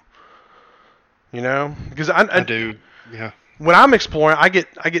system. Because I do. Yeah. When I'm exploring, I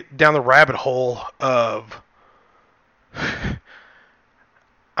get down the rabbit hole of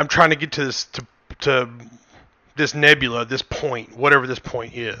I'm trying to get to this nebula, this point, whatever this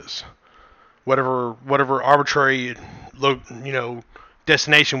point is, whatever arbitrary,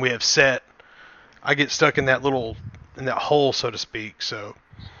 destination we have set. I get stuck in that hole, so to speak. So,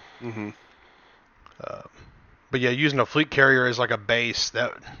 but yeah, using a fleet carrier as like a base,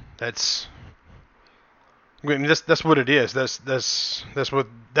 that's what it is. That's what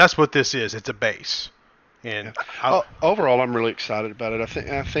this is. It's a base. And overall, I'm really excited about it. I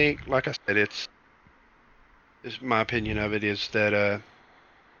think, like I said, it's my opinion of it is that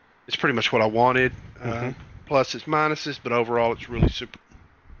it's pretty much what I wanted. Plus, it's minuses, but overall, it's really super.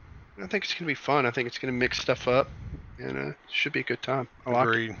 I think it's going to be fun. I think it's going to mix stuff up, and it should be a good time.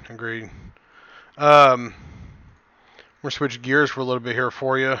 Agreed. We're going to switch gears for a little bit here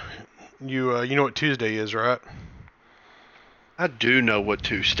for you. You know what Tuesday is, right? I do know what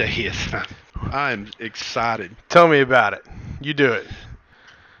Tuesday is. I'm excited. Tell me about it. You do it.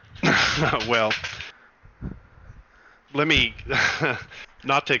 Well, let me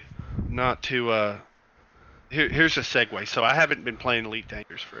here's a segue. So I haven't been playing Elite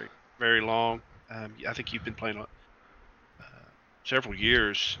Dangerous for very long. I think you've been playing several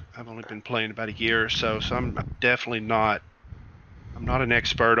years. I've only been playing about a year or so, so I'm not an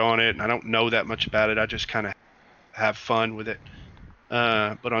expert on it, and I don't know that much about it. I just kind of have fun with it.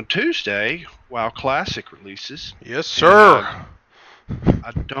 But on Tuesday, WoW Classic releases. Yes, sir.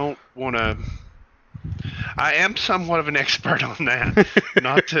 I don't want to. I am somewhat of an expert on that.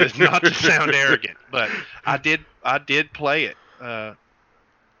 not to sound arrogant, but I did play it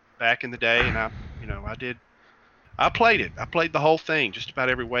back in the day, and I played it. I played the whole thing, just about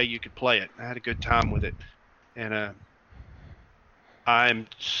every way you could play it. I had a good time with it, and I'm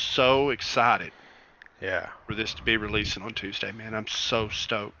so excited. Yeah. For this to be releasing on Tuesday, man, I'm so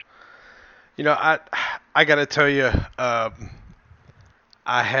stoked. I got to tell you, I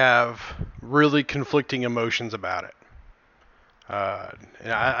have really conflicting emotions about it.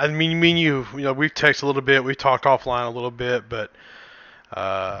 And I mean, we've texted a little bit, we've talked offline a little bit, but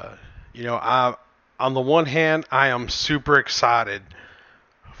I'm on the one hand, I am super excited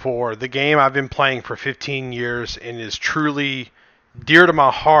for the game I've been playing for 15 years and is truly dear to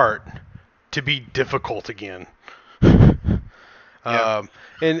my heart to be difficult again. Yeah.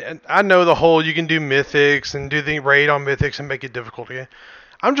 And I know the whole you can do mythics and do the raid on mythics and make it difficult again.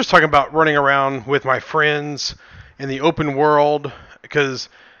 I'm just talking about running around with my friends in the open world because,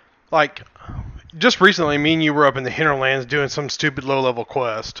 like, just recently, me and you were up in the hinterlands doing some stupid low-level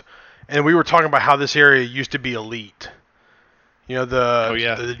quest, and we were talking about how this area used to be elite. You know, the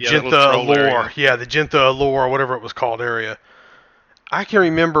Jintha Allure. Yeah, the Jintha Allure, whatever it was called area. I can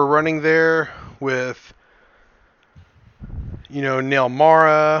remember running there with,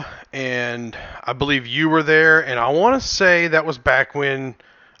 Nelmara, and I believe you were there, and I want to say that was back when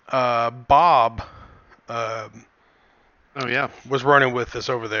Bob Oh yeah. was running with us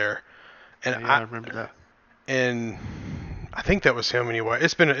over there. And I remember that. And I think that was him anyway.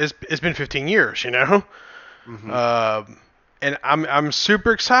 It's been 15 years, Mm-hmm. And I'm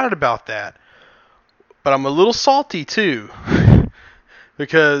super excited about that. But I'm a little salty too,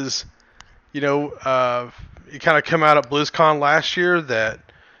 because it kind of come out at BlizzCon last year that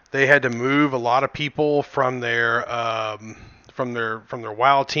they had to move a lot of people from their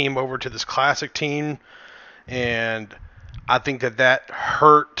WoW team over to this Classic team, and I think that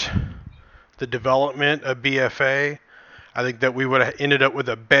hurt the development of BFA. I think that we would have ended up with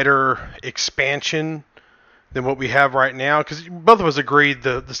a better expansion than what we have right now, because both of us agreed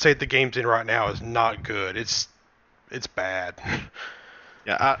the state the game's in right now is not good. It's bad.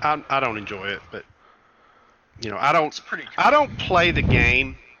 Yeah, I don't enjoy it, but I don't play the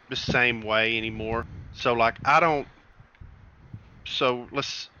game the same way anymore. So like so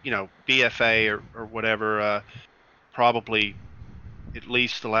let's BFA or whatever, probably at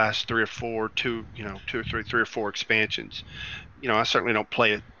least the last three or four expansions. I certainly don't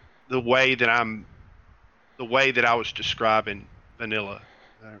play it the way that I was describing vanilla,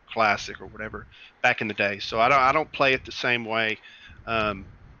 classic or whatever back in the day. So I don't play it the same way. I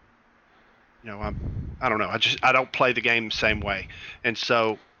don't know. I don't play the game the same way, and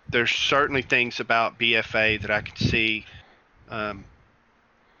so there's certainly things about BFA that I can see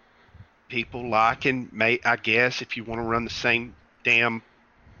people like, and I guess if you want to run the same damn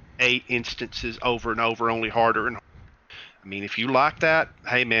 8 instances over and over, only harder and harder. I mean, if you like that,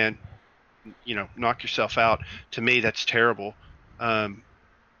 hey man, knock yourself out. To me, that's terrible. I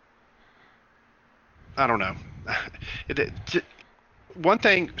don't know. One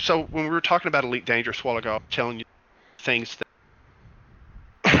thing, so when we were talking about Elite Dangerous a while ago, I'm telling you things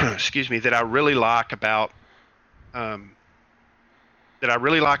that, excuse me, that I really like about, the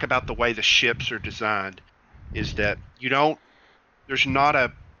way the ships are designed, is that there's not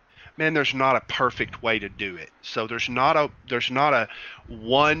a perfect way to do it. So there's not a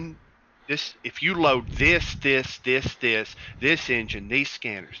one. If you load this engine, these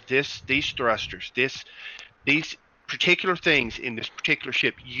scanners, these thrusters, these particular things in this particular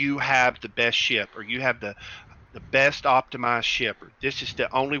ship, you have the best ship, or you have the best optimized ship, or this is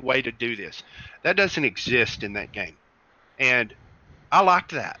the only way to do this. That doesn't exist in that game, and I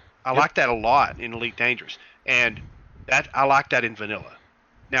liked that. I like that a lot in Elite Dangerous, and that I like that in vanilla.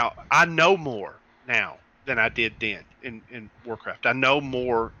 Now I know more now than I did then in Warcraft. I know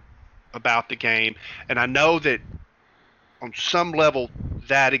more about the game, and I know that on some level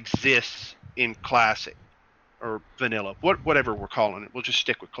that exists in Classic or vanilla, whatever we're calling it. We'll just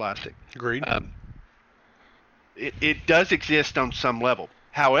stick with Classic. Agreed. It does exist on some level.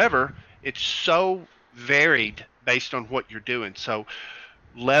 However, it's so varied based on what you're doing. So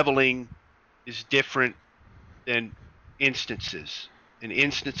leveling is different than instances, and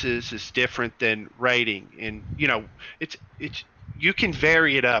instances is different than rating. And it's you can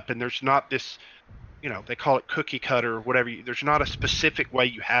vary it up, and there's not this, they call it cookie cutter or whatever. There's not a specific way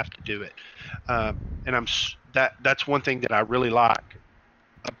you have to do it. And that's one thing that I really like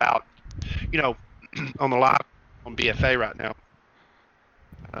about, on the live on BFA right now.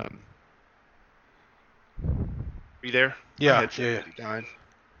 Are you there? Yeah. Dying.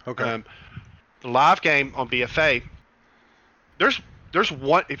 Okay. The live game on BFA, there's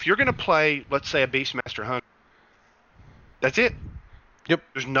one. If you're going to play, let's say, a Beastmaster Hunter, that's it. Yep.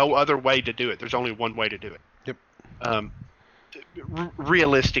 There's no other way to do it. There's only one way to do it. Yep.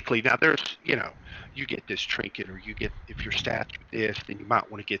 Realistically, now there's, you get this trinket, or you get, if your stats are this, then you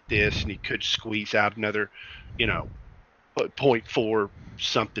might want to get this, and you could squeeze out another, 0.4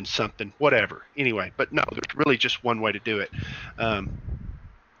 something, whatever. Anyway, but no, there's really just one way to do it. And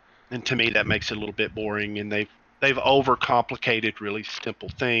to me, that makes it a little bit boring, and they've overcomplicated really simple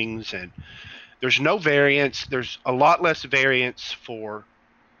things, and there's no variance. There's a lot less variance for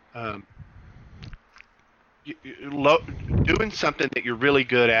doing something that you're really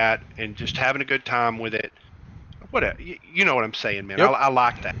good at and just having a good time with it. You know what I'm saying, man. Yep. I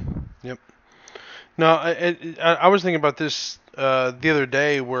like that. Yep. No, I was thinking about this the other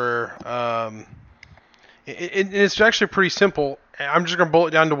day where it's actually pretty simple. I'm just going to boil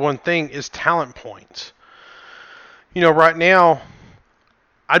it down to one thing: is talent points. Right now,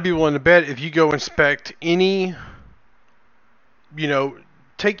 I'd be willing to bet if you go inspect any,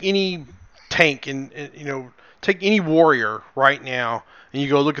 take any tank and take any warrior right now, and you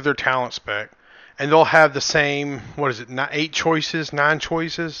go look at their talent spec, and they'll have the same. What is it? 8 choices, 9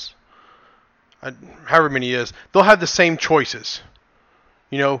 choices, however many it is. They'll have the same choices.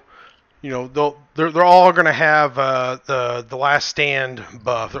 They're all going to have the last stand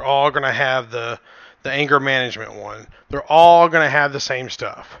buff. They're all going to have the anger management one. They're all going to have the same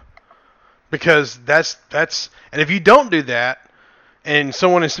stuff, because that's and if you don't do that, and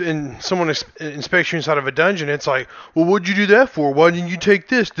someone inspects you inside of a dungeon, it's like, well, what'd you do that for? Why didn't you take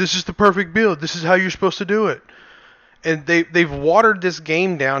this? This is the perfect build. This is how you're supposed to do it. And they've watered this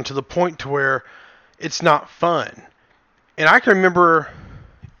game down to the point to where it's not fun. And I can remember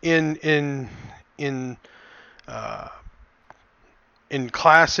in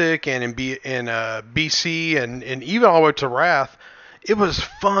Classic and in BC and even all the way to Wrath, it was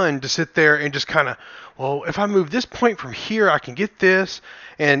fun to sit there and just kind of, well, if I move this point from here, I can get this.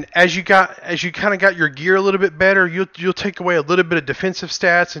 And as you kind of got your gear a little bit better, you'll take away a little bit of defensive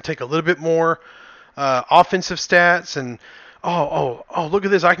stats and take a little bit more offensive stats. And oh, look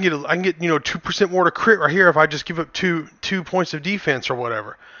at this! I can get 2% more to crit right here if I just give up two points of defense or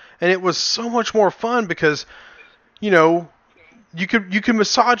whatever. And it was so much more fun because, you could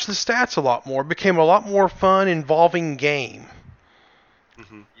massage the stats a lot more. It became a lot more fun, involving game.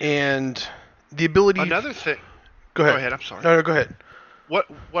 Mm-hmm. And the ability. Another thing. Go ahead. Go ahead. I'm sorry. No, go ahead. What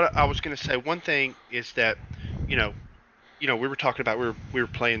I was going to say. One thing is that, we were talking about we were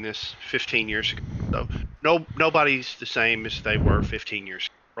playing this 15 years ago. So nobody's the same as they were 15 years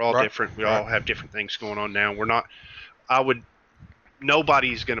ago. We're all different. We all have different things going on now. We're not.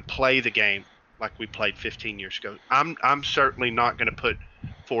 Nobody's going to play the game like we played 15 years ago. I'm certainly not going to put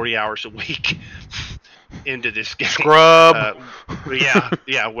 40 hours a week into this game. Scrub.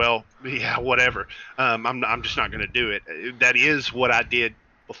 Whatever. I'm just not going to do it. That is what I did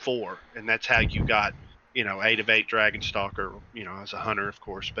before, and that's how you got, 8 of 8 Dragonstalker, as a hunter, of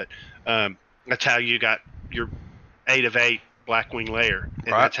course, but that's how you got your 8 of 8 Blackwing Lair,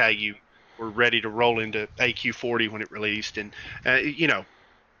 and that's how you were ready to roll into AQ40 when it released, and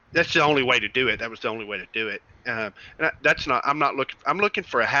that's the only way to do it. That was the only way to do it. And that's not. I'm not looking. I'm looking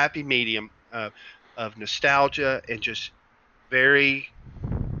for a happy medium of nostalgia and just very,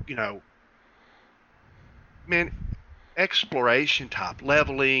 exploration type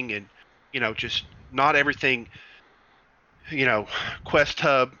leveling, and just not everything. Quest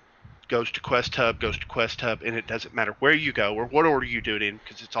Hub goes to Quest Hub, and it doesn't matter where you go or what order you do it in,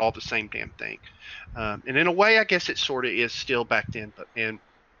 because it's all the same damn thing. And in a way, I guess it sort of is still back then, but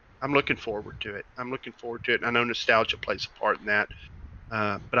I'm looking forward to it. And I know nostalgia plays a part in that,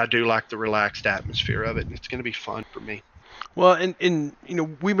 but I do like the relaxed atmosphere of it, and it's going to be fun for me. Well, and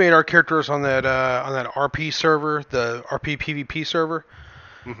we made our characters on that RP server, the RP PvP server,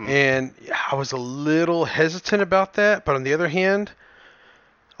 and I was a little hesitant about that. But on the other hand,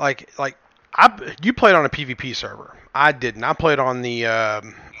 you played on a PvP server. I didn't. I played on the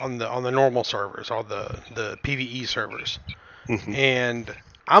normal servers, or the PvE servers, and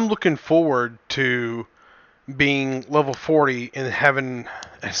I'm looking forward to being level 40 and having.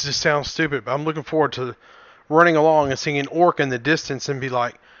 It just sounds stupid, but I'm looking forward to running along and seeing an orc in the distance and be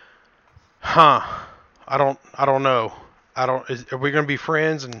like, I don't know. Are we going to be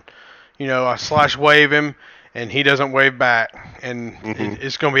friends? And, I slash wave him and he doesn't wave back. And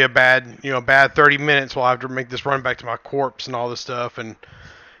it's going to be a bad 30 minutes while I have to make this run back to my corpse and all this stuff. And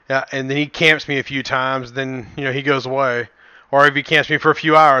then he camps me a few times. Then, he goes away. Or if he camps me for a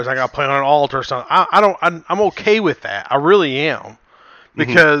few hours, I got to play on an altar or something. I'm okay with that. I really am.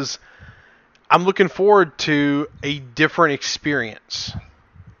 Because I'm looking forward to a different experience.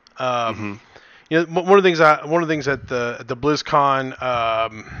 One of the things at the BlizzCon,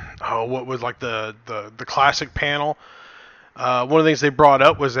 what was like the classic panel. One of the things they brought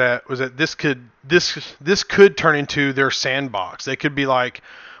up was that this could turn into their sandbox. They could be like,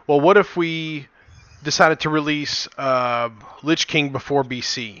 well, what if we decided to release Lich King before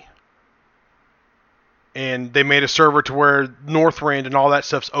BC? And they made a server to where Northrend and all that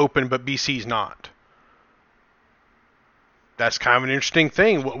stuff's open, but BC's not. That's kind of an interesting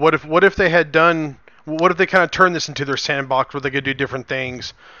thing. What if they had done? What if they kind of turned this into their sandbox where they could do different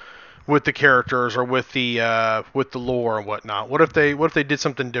things with the characters or with the lore and whatnot. What if they did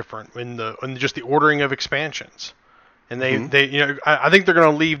something different in just the ordering of expansions? And they I think they're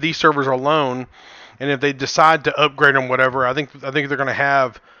going to leave these servers alone. And if they decide to upgrade them, whatever, I think they're going to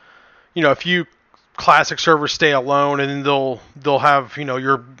have, a few classic servers stay alone, and then they'll have,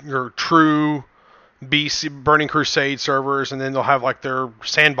 your true BC Burning Crusade servers, and then they'll have like their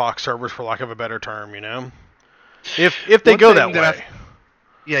sandbox servers, for lack of a better term, if they go that way.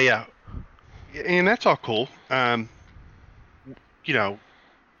 Yeah, and that's all cool.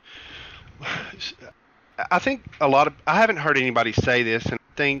 I think I haven't heard anybody say this, and I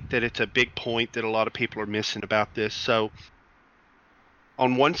think that it's a big point that a lot of people are missing about this. So,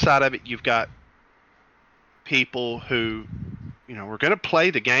 on one side of it, you've got people who, are going to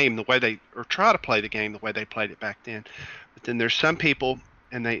play the game the way try to play the game the way they played it back then. But then there's some people,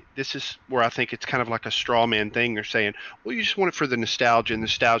 and this is where I think it's kind of like a straw man thing. They're saying, well, you just want it for the nostalgia, and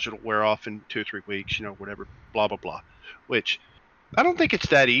nostalgia will wear off in 2 or 3 weeks, whatever, blah, blah, blah. Which, I don't think it's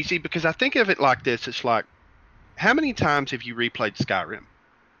that easy, because I think of it like this. It's like, how many times have you replayed Skyrim?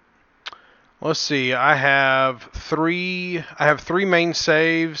 Let's see. I have three main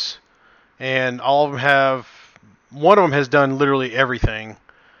saves, and all of them one of them has done literally everything.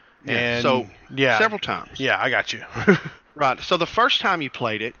 Yeah, and so several times. Yeah, I got you. Right. So the first time you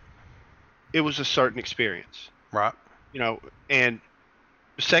played it, it was a certain experience. Right. And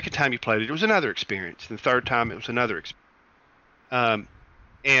the second time you played it, it was another experience. And the third time, it was another experience.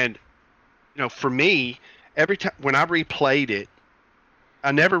 And for me, every time when I replayed it,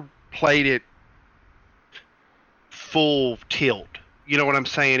 I never played it full tilt. You know what I'm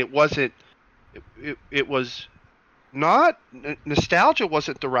saying? It wasn't. It was not nostalgia.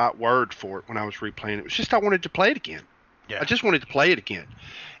 Wasn't the right word for it when I was replaying it. It was just I wanted to play it again. Yeah. I just wanted to play it again.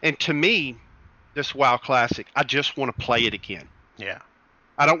 And to me, this WoW Classic, I just want to play it again. Yeah.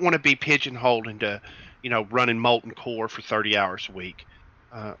 I don't want to be pigeonholed into, running Molten Core for 30 hours a week.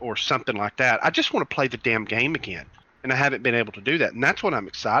 Or something like that. I just want to play the damn game again, and I haven't been able to do that, and that's what I'm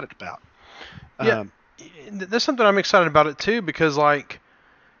excited about. Yeah, there's something I'm excited about it too, because like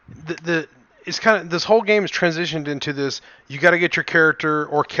it's kind of, this whole game is transitioned into this. You got to get your character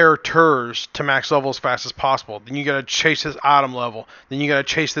or characters to max level as fast as possible. Then you got to chase this item level. Then you got to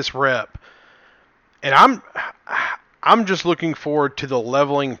chase this rep. And I'm just looking forward to the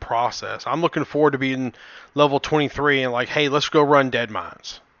leveling process. I'm looking forward to being level 23 and like, hey, let's go run Dead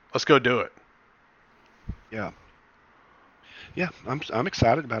Mines. Let's go do it. Yeah. Yeah, I'm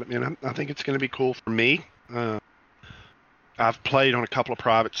excited about it, man. I think it's going to be cool for me. I've played on a couple of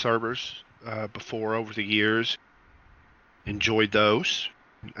private servers before over the years. Enjoyed those.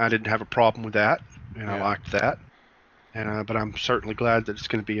 I didn't have a problem with that, and I liked that. And but I'm certainly glad that it's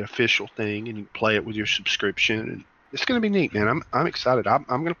going to be an official thing, and you can play it with your subscription, and it's going to be neat, man. I'm excited. I'm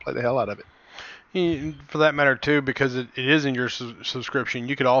going to play the hell out of it. For that matter, too, because it is in your subscription,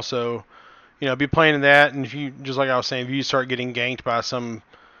 you could also, be playing in that, and if you, just like I was saying, if you start getting ganked by some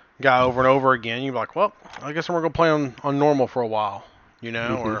guy over and over again, you'd be like, well, I guess I'm going to go play on normal for a while,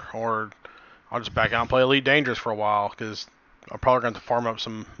 or I'll just back out and play Elite Dangerous for a while, because I'm probably going to farm up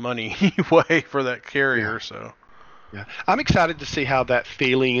some money anyway for that carrier, so. Yeah, I'm excited to see how that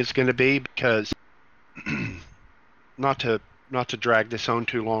feeling is going to be, because not to drag this on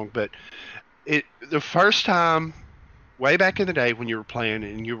too long, but the first time way back in the day when you were playing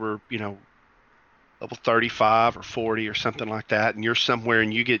and you were, level 35 or 40 or something like that, and you're somewhere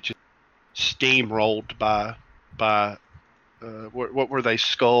and you get just steamrolled by what were they,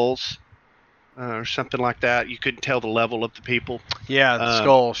 skulls or something like that. You couldn't tell the level of the people. Yeah, the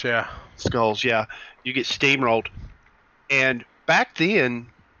skulls, yeah. Skulls, yeah. You get steamrolled. And back then,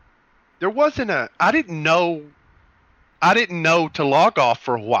 there wasn't I didn't know to log off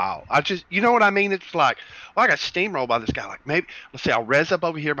for a while. I just, you know what I mean? It's like, well, I got steamrolled by this guy. Like, maybe, let's say I'll res up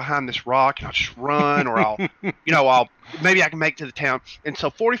over here behind this rock and I'll just run, or maybe I can make it to the town. And so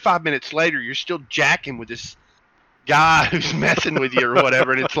 45 minutes later, you're still jacking with this guy who's messing with you or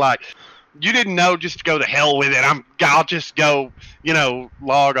whatever. And it's like, you didn't know just to go to hell with it. I'll just go,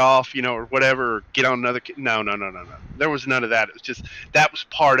 log off, or whatever, or get on another. No. There was none of that. It was just, that was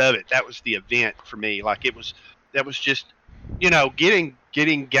part of it. That was the event for me. Like, that was just, getting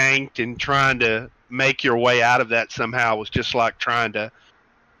ganked and trying to make your way out of that somehow was just like trying to,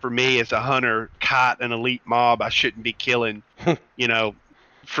 for me as a hunter, kite an elite mob I shouldn't be killing,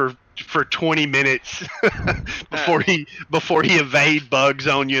 for 20 minutes before he evade bugs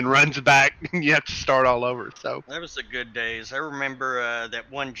on you and runs back, and you have to start all over. So that was the good days. I remember that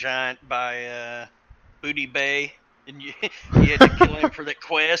one giant by Booty Bay. and you had to kill him for the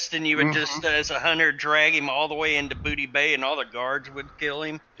quest, and you would just, as a hunter, drag him all the way into Booty Bay, and all the guards would kill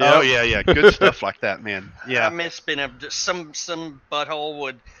him. Oh yeah, good stuff like that, man. Yeah, I miss being able to, some butthole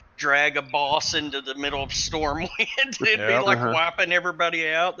would drag a boss into the middle of Stormwind. It'd be like wiping everybody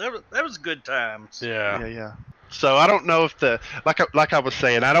out. That was good times. Yeah. So I don't know if like I was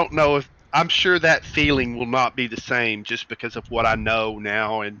saying, I don't know if I'm sure that feeling will not be the same just because of what I know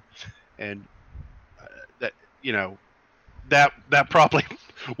now, and that that probably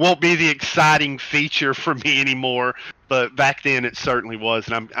won't be the exciting feature for me anymore. But back then it certainly was,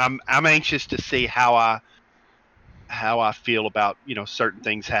 and I'm anxious to see how I feel about certain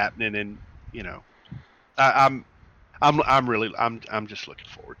things happening, and I'm just looking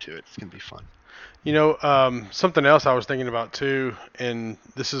forward to it. It's gonna be fun. Something else I was thinking about too, and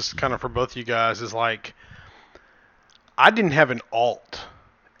this is kind of for both of you guys, is like I didn't have an alt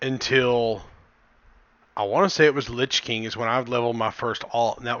until I want to say it was Lich King is when I leveled my first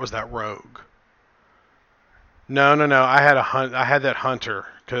alt, and that was that rogue. No. I had that hunter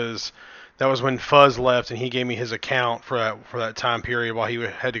because that was when Fuzz left, and he gave me his account for that time period while he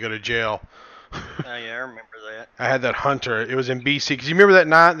had to go to jail. Oh yeah, I remember that. I had that hunter. It was in BC because you remember that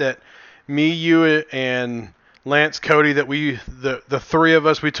night that me, you, and Lance, Cody, that the three of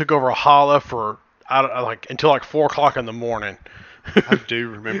us, we took over a holla for until like 4:00 in the morning. I do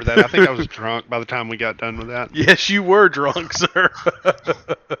remember that. I think I was drunk by the time we got done with that. Yes, you were drunk, sir.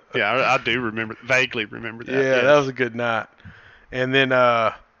 Yeah, I do vaguely remember that. Yeah, yes. That was a good night. And then,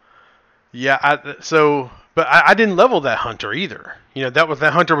 but I didn't level that hunter either.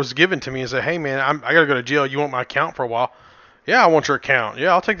 That hunter was given to me and said, "Hey man, I gotta go to jail. You want my account for a while?" "Yeah, I want your account."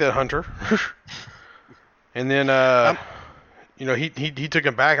 "Yeah, I'll take that hunter." And then, he took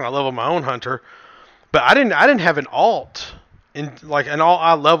him back, and I leveled my own hunter. But I didn't have an alt. An alt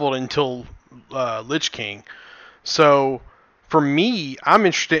I leveled until Lich King. So for me, I'm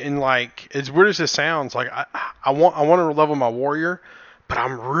interested in as weird as this sounds, I want to level my warrior, but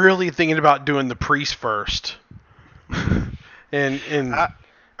I'm really thinking about doing the priest first. and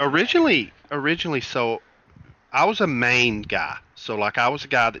originally, so I was a main guy. So I was a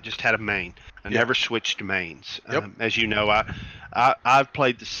guy that just had a main. I never switched mains. Yep. As you know, I've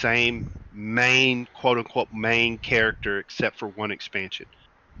played the same main, quote unquote, main character except for one expansion,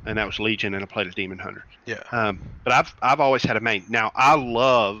 and that was Legion, and I played a Demon Hunter. Yeah. But I've always had a main. Now I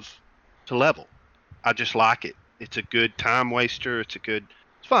love to level. I just like it. It's a good time waster. It's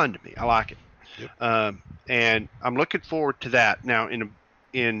fun to me. I like it. Yep. And I'm looking forward to that. Now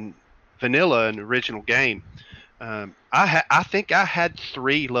in vanilla, an original game, I think I had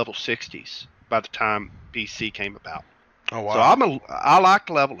 3 level 60s by the time BC came about. Oh wow! So I like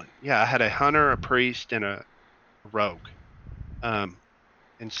leveling. Yeah, I had a hunter, a priest, and a rogue. And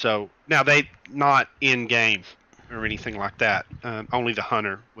so now they not in game or anything like that. Only the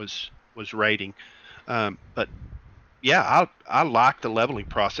hunter was raiding. But yeah, I like the leveling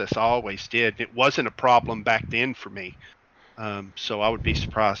process. I always did. It wasn't a problem back then for me. So I would be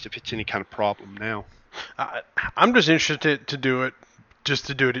surprised if it's any kind of problem now. I'm just interested to do it, just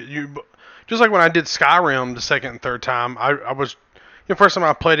to do it. Just like when I did Skyrim the second and third time, I was, first time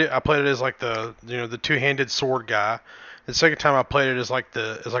I played it as the two-handed sword guy. The second time I played it as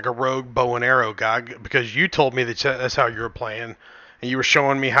a rogue bow and arrow guy, because you told me that's how you were playing, and you were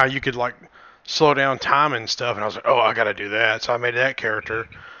showing me how you could slow down time and stuff, and I was like, oh, I gotta do that. So I made that character.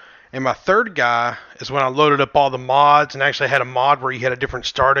 And my third guy is when I loaded up all the mods and actually had a mod where you had a different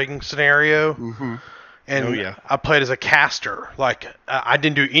starting scenario. Mm-hmm. And I played as a caster. I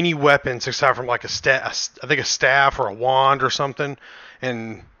didn't do any weapons except from I think a staff or a wand or something.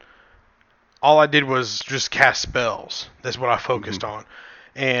 And all I did was just cast spells. That's what I focused on.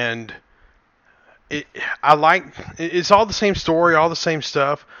 And it's all the same story, all the same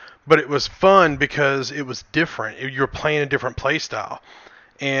stuff, but it was fun because it was different. You were playing a different play style.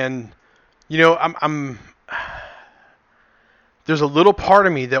 And, there's a little part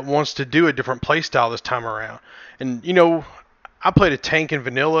of me that wants to do a different play style this time around. And, I played a tank in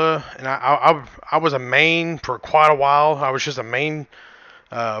vanilla, and I was a main for quite a while. I was just a main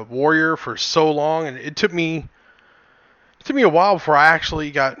warrior for so long, and it took me a while before I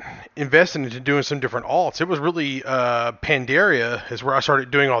actually got invested into doing some different alts. It was really Pandaria is where I started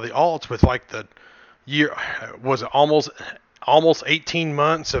doing all the alts with the year, was it almost 18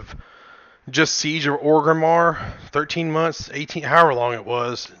 months of just Siege of Orgrimmar, 13 months, 18, however long it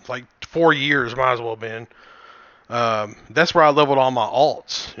was, 4 years, might as well have been. That's where I leveled all my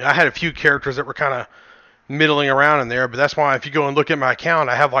alts. I had a few characters that were kind of middling around in there, but that's why if you go and look at my account,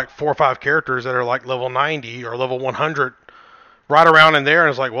 I have 4 or 5 characters that are level 90 or level 100, right around in there, and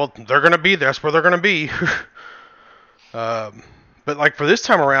it's well, they're going to be there. That's where they're going to be. But like for this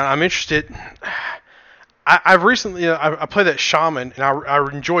time around, I'm interested. I've recently I played that shaman, and I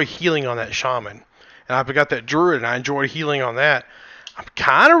enjoy healing on that shaman, and I've got that druid, and I enjoy healing on that. I'm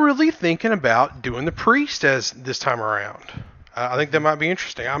kind of really thinking about doing the priest as this time around. I think that might be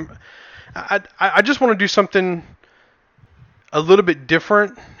interesting. I just want to do something a little bit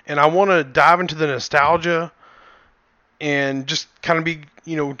different, and I want to dive into the nostalgia and just kind of be,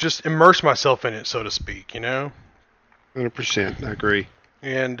 just immerse myself in it, so to speak, 100%. I agree.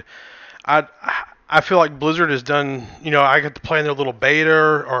 And I I feel like Blizzard has done, I got to play in their little beta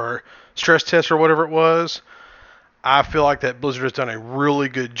or stress test or whatever it was. I feel like that Blizzard has done a really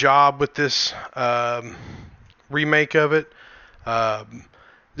good job with this remake of it.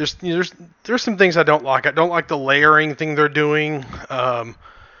 There's some things I don't like. I don't like the layering thing they're doing.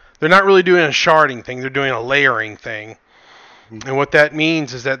 They're not really doing a sharding thing. They're doing a layering thing. And what that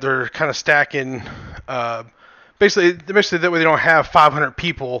means is that they're kind of stacking, basically that way they don't have 500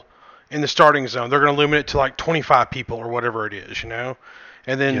 people in the starting zone. They're going to limit it to like 25 people or whatever it is, And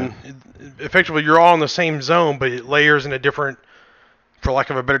then effectively you're all in the same zone, but it layers in a different, for lack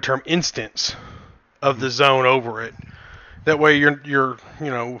of a better term, instance of the zone over it. That way your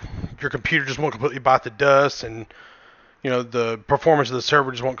computer just won't completely bite the dust, and the performance of the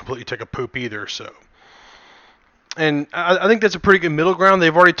server just won't completely take a poop either. So. And I think that's a pretty good middle ground.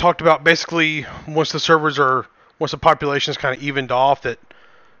 They've already talked about basically once the population is kind of evened off, that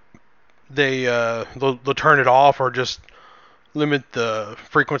they'll turn it off or just limit the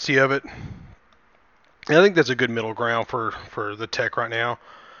frequency of it. And I think that's a good middle ground for the tech right now.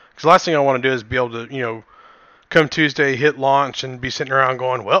 Because the last thing I want to do is be able to, come Tuesday, hit launch, and be sitting around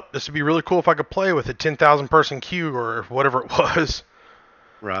going, well, this would be really cool if I could play with a 10,000 person queue or whatever it was.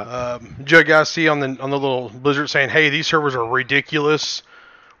 Right. Did you guys see on the little Blizzard saying, "Hey, these servers are ridiculous.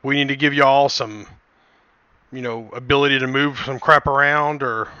 We need to give you all some, ability to move some crap around,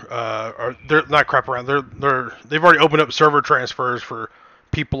 or they're not crap around. They've already opened up server transfers for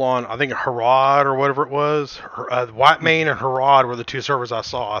people on, I think, Harad or whatever it was. Whitemane and Harad were the two servers I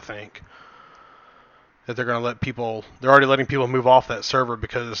saw. I think that they're going to let people. They're already letting people move off that server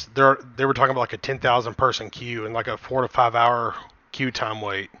because they were talking about like a 10,000 person queue and like a 4 to 5 hour queue time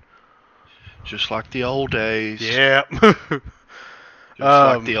wait. Just like the old days. Yeah. Just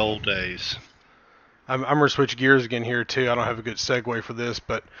like the old days. I'm going to switch gears again here, too. I don't have a good segue for this,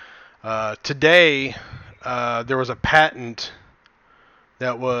 but today there was a patent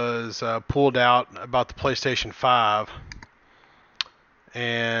that was pulled out about the PlayStation 5.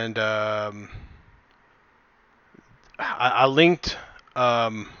 And I linked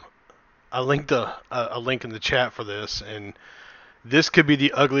a link in the chat for this, and this could be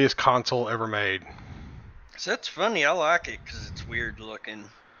the ugliest console ever made. So that's funny. I like it because it's weird looking.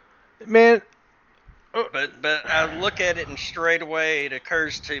 Man. But I look at it and straight away it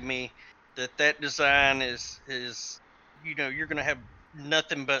occurs to me that design is you're going to have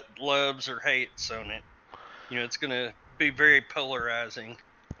nothing but loves or hates on it. It's going to be very polarizing.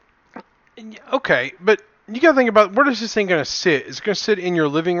 Okay, but you got to think about, where is this thing going to sit? It's going to sit in your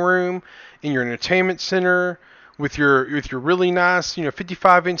living room, in your entertainment center, with your really nice,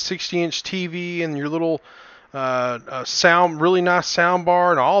 55-inch, 60-inch TV, and your little really nice sound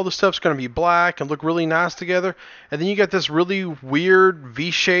bar, and all the stuff's going to be black and look really nice together. And then you got this really weird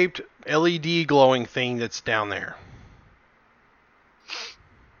V-shaped LED glowing thing that's down there.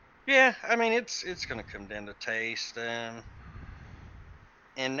 Yeah, I mean it's going to come down to taste. And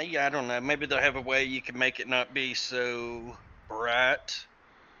yeah, I don't know. Maybe they'll have a way you can make it not be so bright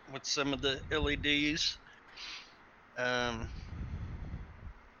with some of the LEDs. I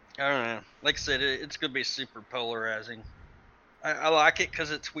don't know. Like I said, it's going to be super polarizing. I like it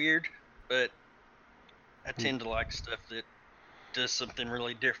because it's weird, but I tend to like stuff that does something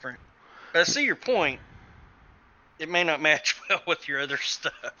really different. But I see your point. It may not match well with your other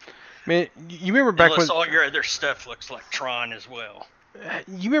stuff. Man, you remember back Unless when all your other stuff looks like Tron as well.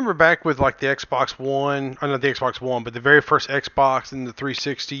 You remember back with like the Xbox One, or not the Xbox One, but the very first Xbox and the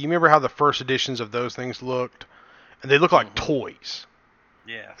 360. You remember how the first editions of those things looked? And they look like toys.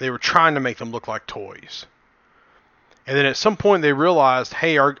 Yeah. They were trying to make them look like toys. And then at some point they realized,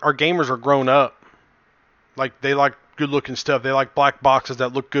 hey, our gamers are grown up. Like, they like good looking stuff. They like black boxes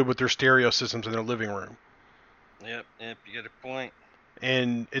that look good with their stereo systems in their living room. Yep, you get a point.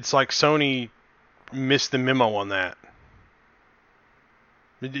 And it's like Sony missed the memo on that.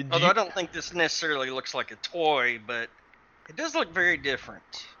 Although I don't think this necessarily looks like a toy, but it does look very different.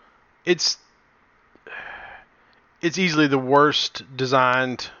 It's easily the worst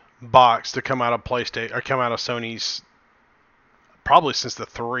designed box to come out of PlayStation, or come out of Sony's, probably since the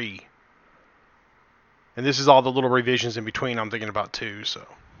 3. And this is all the little revisions in between I'm thinking about too. So,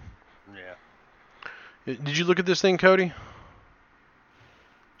 Yeah. did you look at this thing, Cody?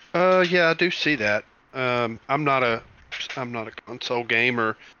 Yeah, I do see that. I'm not a console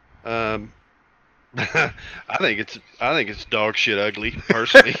gamer. I think it's dog shit ugly,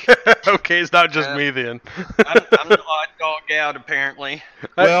 personally. Okay, it's not just Yeah. me then. I'm the odd dog out, apparently.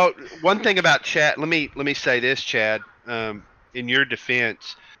 Well, one thing about Chad, let me say this, Chad. In your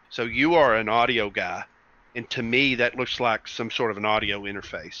defense, so you are an audio guy, and to me that looks like some sort of an audio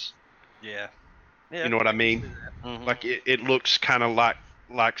interface. Yeah. Yeah. You know what I mean? Mhm. Like it looks kind of like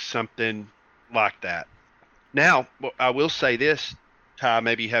something like that. Now, I will say this, Ty.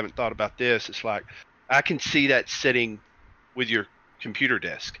 Maybe you haven't thought about this. It's like I can see that sitting with your computer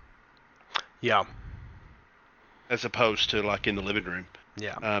desk, Yeah. as opposed to like in the living room.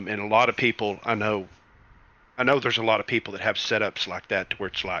 Yeah. And a lot of people I know there's a lot of people that have setups like that to where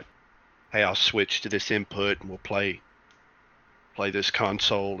it's like, hey, I'll switch to this input and we'll play this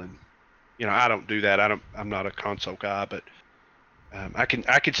console. And I don't do that. I'm not a console guy, but I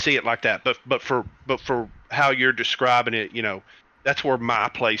could see it like that. But for how you're describing it, that's where my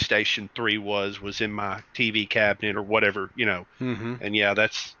PlayStation 3 was in my TV cabinet or whatever, Mm-hmm. And yeah,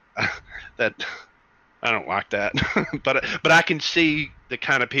 that's that. I don't like that, but I can see the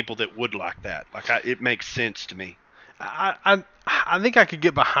kind of people that would like that. Like it makes sense to me. I think I could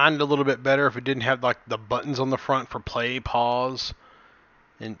get behind it a little bit better if it didn't have like the buttons on the front for play, pause,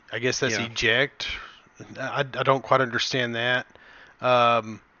 and I guess that's Yeah. eject. I don't quite understand that.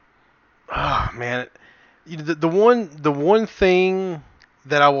 Oh man, the one thing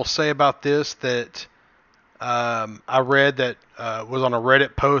that I will say about this that I read that was on a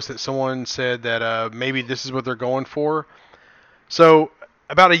Reddit post that someone said that maybe this is what they're going for. So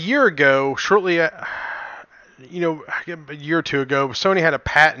about a year ago, shortly, a year or two ago, Sony had a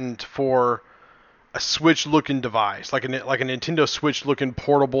patent for a Switch-looking device, like a Nintendo Switch-looking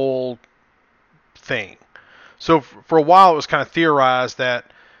portable thing. So for a while, it was kind of theorized that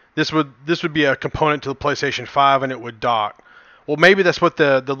this would be a component to the PlayStation 5 and it would dock. Well, maybe that's what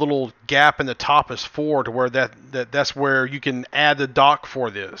the little gap in the top is for, to where that's where you can add the dock for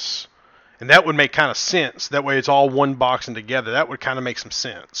this. And that would make kind of sense. That way it's all one box and together. That would kind of make some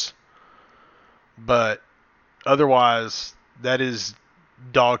sense. But otherwise, that is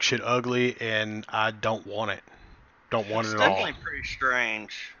dog shit ugly, and I don't want it. Don't want It's it at all. definitely pretty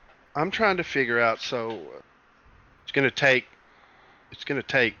strange. I'm trying to figure out. So it's gonna take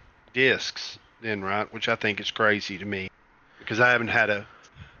discs then, right? Which I think is crazy to me, because I haven't had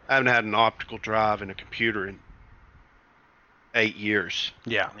an optical drive in a computer in 8 years.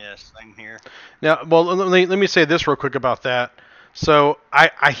 Yeah. Yeah, same here. Now, well, let me say this real quick about that. So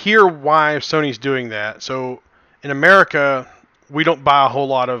I hear why Sony's doing that. So in America, we don't buy a whole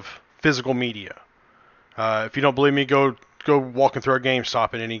lot of physical media. If you don't believe me, go walking through a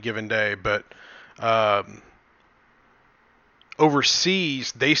GameStop in any given day. But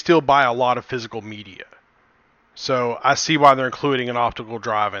overseas, they still buy a lot of physical media. So I see why they're including an optical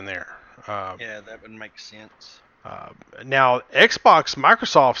drive in there. Yeah, that would make sense. Now,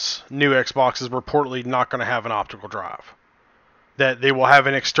 Microsoft's new Xbox is reportedly not going to have an optical drive. That they will have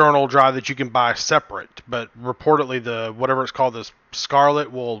an external drive that you can buy separate, but reportedly the whatever it's called, this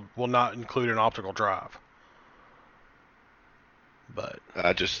Scarlet, will not include an optical drive. But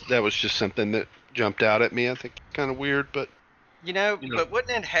that was just something that jumped out at me. I think kind of weird, but But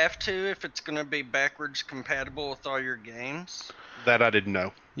wouldn't it have to if it's going to be backwards compatible with all your games? that I didn't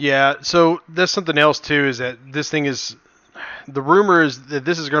know. yeah, so that's something else too. Is that this thing is the rumor is that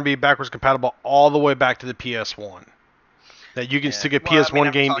this is going to be backwards compatible all the way back to the PS1. That you can stick a PS1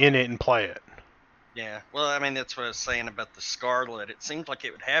 I'm game talking- in it and play it. Yeah, well, I mean, that's what I was saying about the Scarlet. It seems like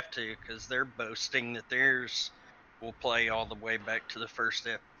it would have to, because they're boasting that theirs will play all the way back to the first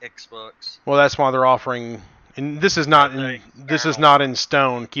Xbox. Well, that's why they're offering. And this is not Okay, this is external. not in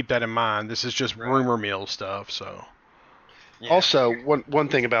stone. Keep that in mind. This is just Right. rumor mill stuff. So Yeah. Also, one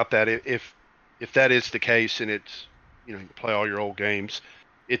thing about that, if that is the case and it's you can play all your old games,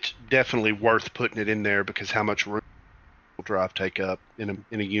 it's definitely worth putting it in there, because how much room will drive take up in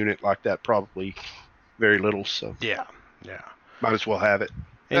a unit like that? Probably very little. So yeah. might as well have it.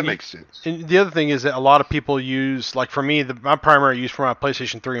 That And makes sense. And the other thing is that a lot of people use, like for me, my primary use for my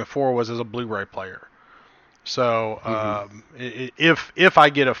PlayStation 3 and 4 was as a Blu-ray player. So if I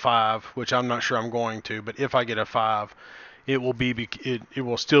get a 5, which I'm not sure I'm going to, but if I get a 5, it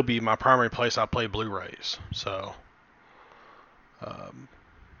will still be my primary place I play Blu-rays. So yeah.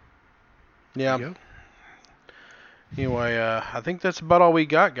 There you go. Anyway, I think that's about all we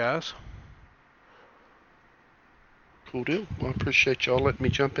got, guys. Cool deal. Well, I appreciate y'all letting me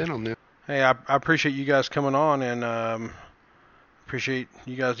jump in on this. Hey, I appreciate you guys coming on, and appreciate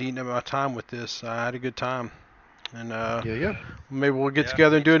you guys eating up my time with this. I had a good time, and Yeah. maybe we'll get Yeah,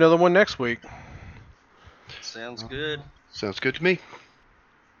 together and me do too. another one next week. Sounds good. Sounds good to me.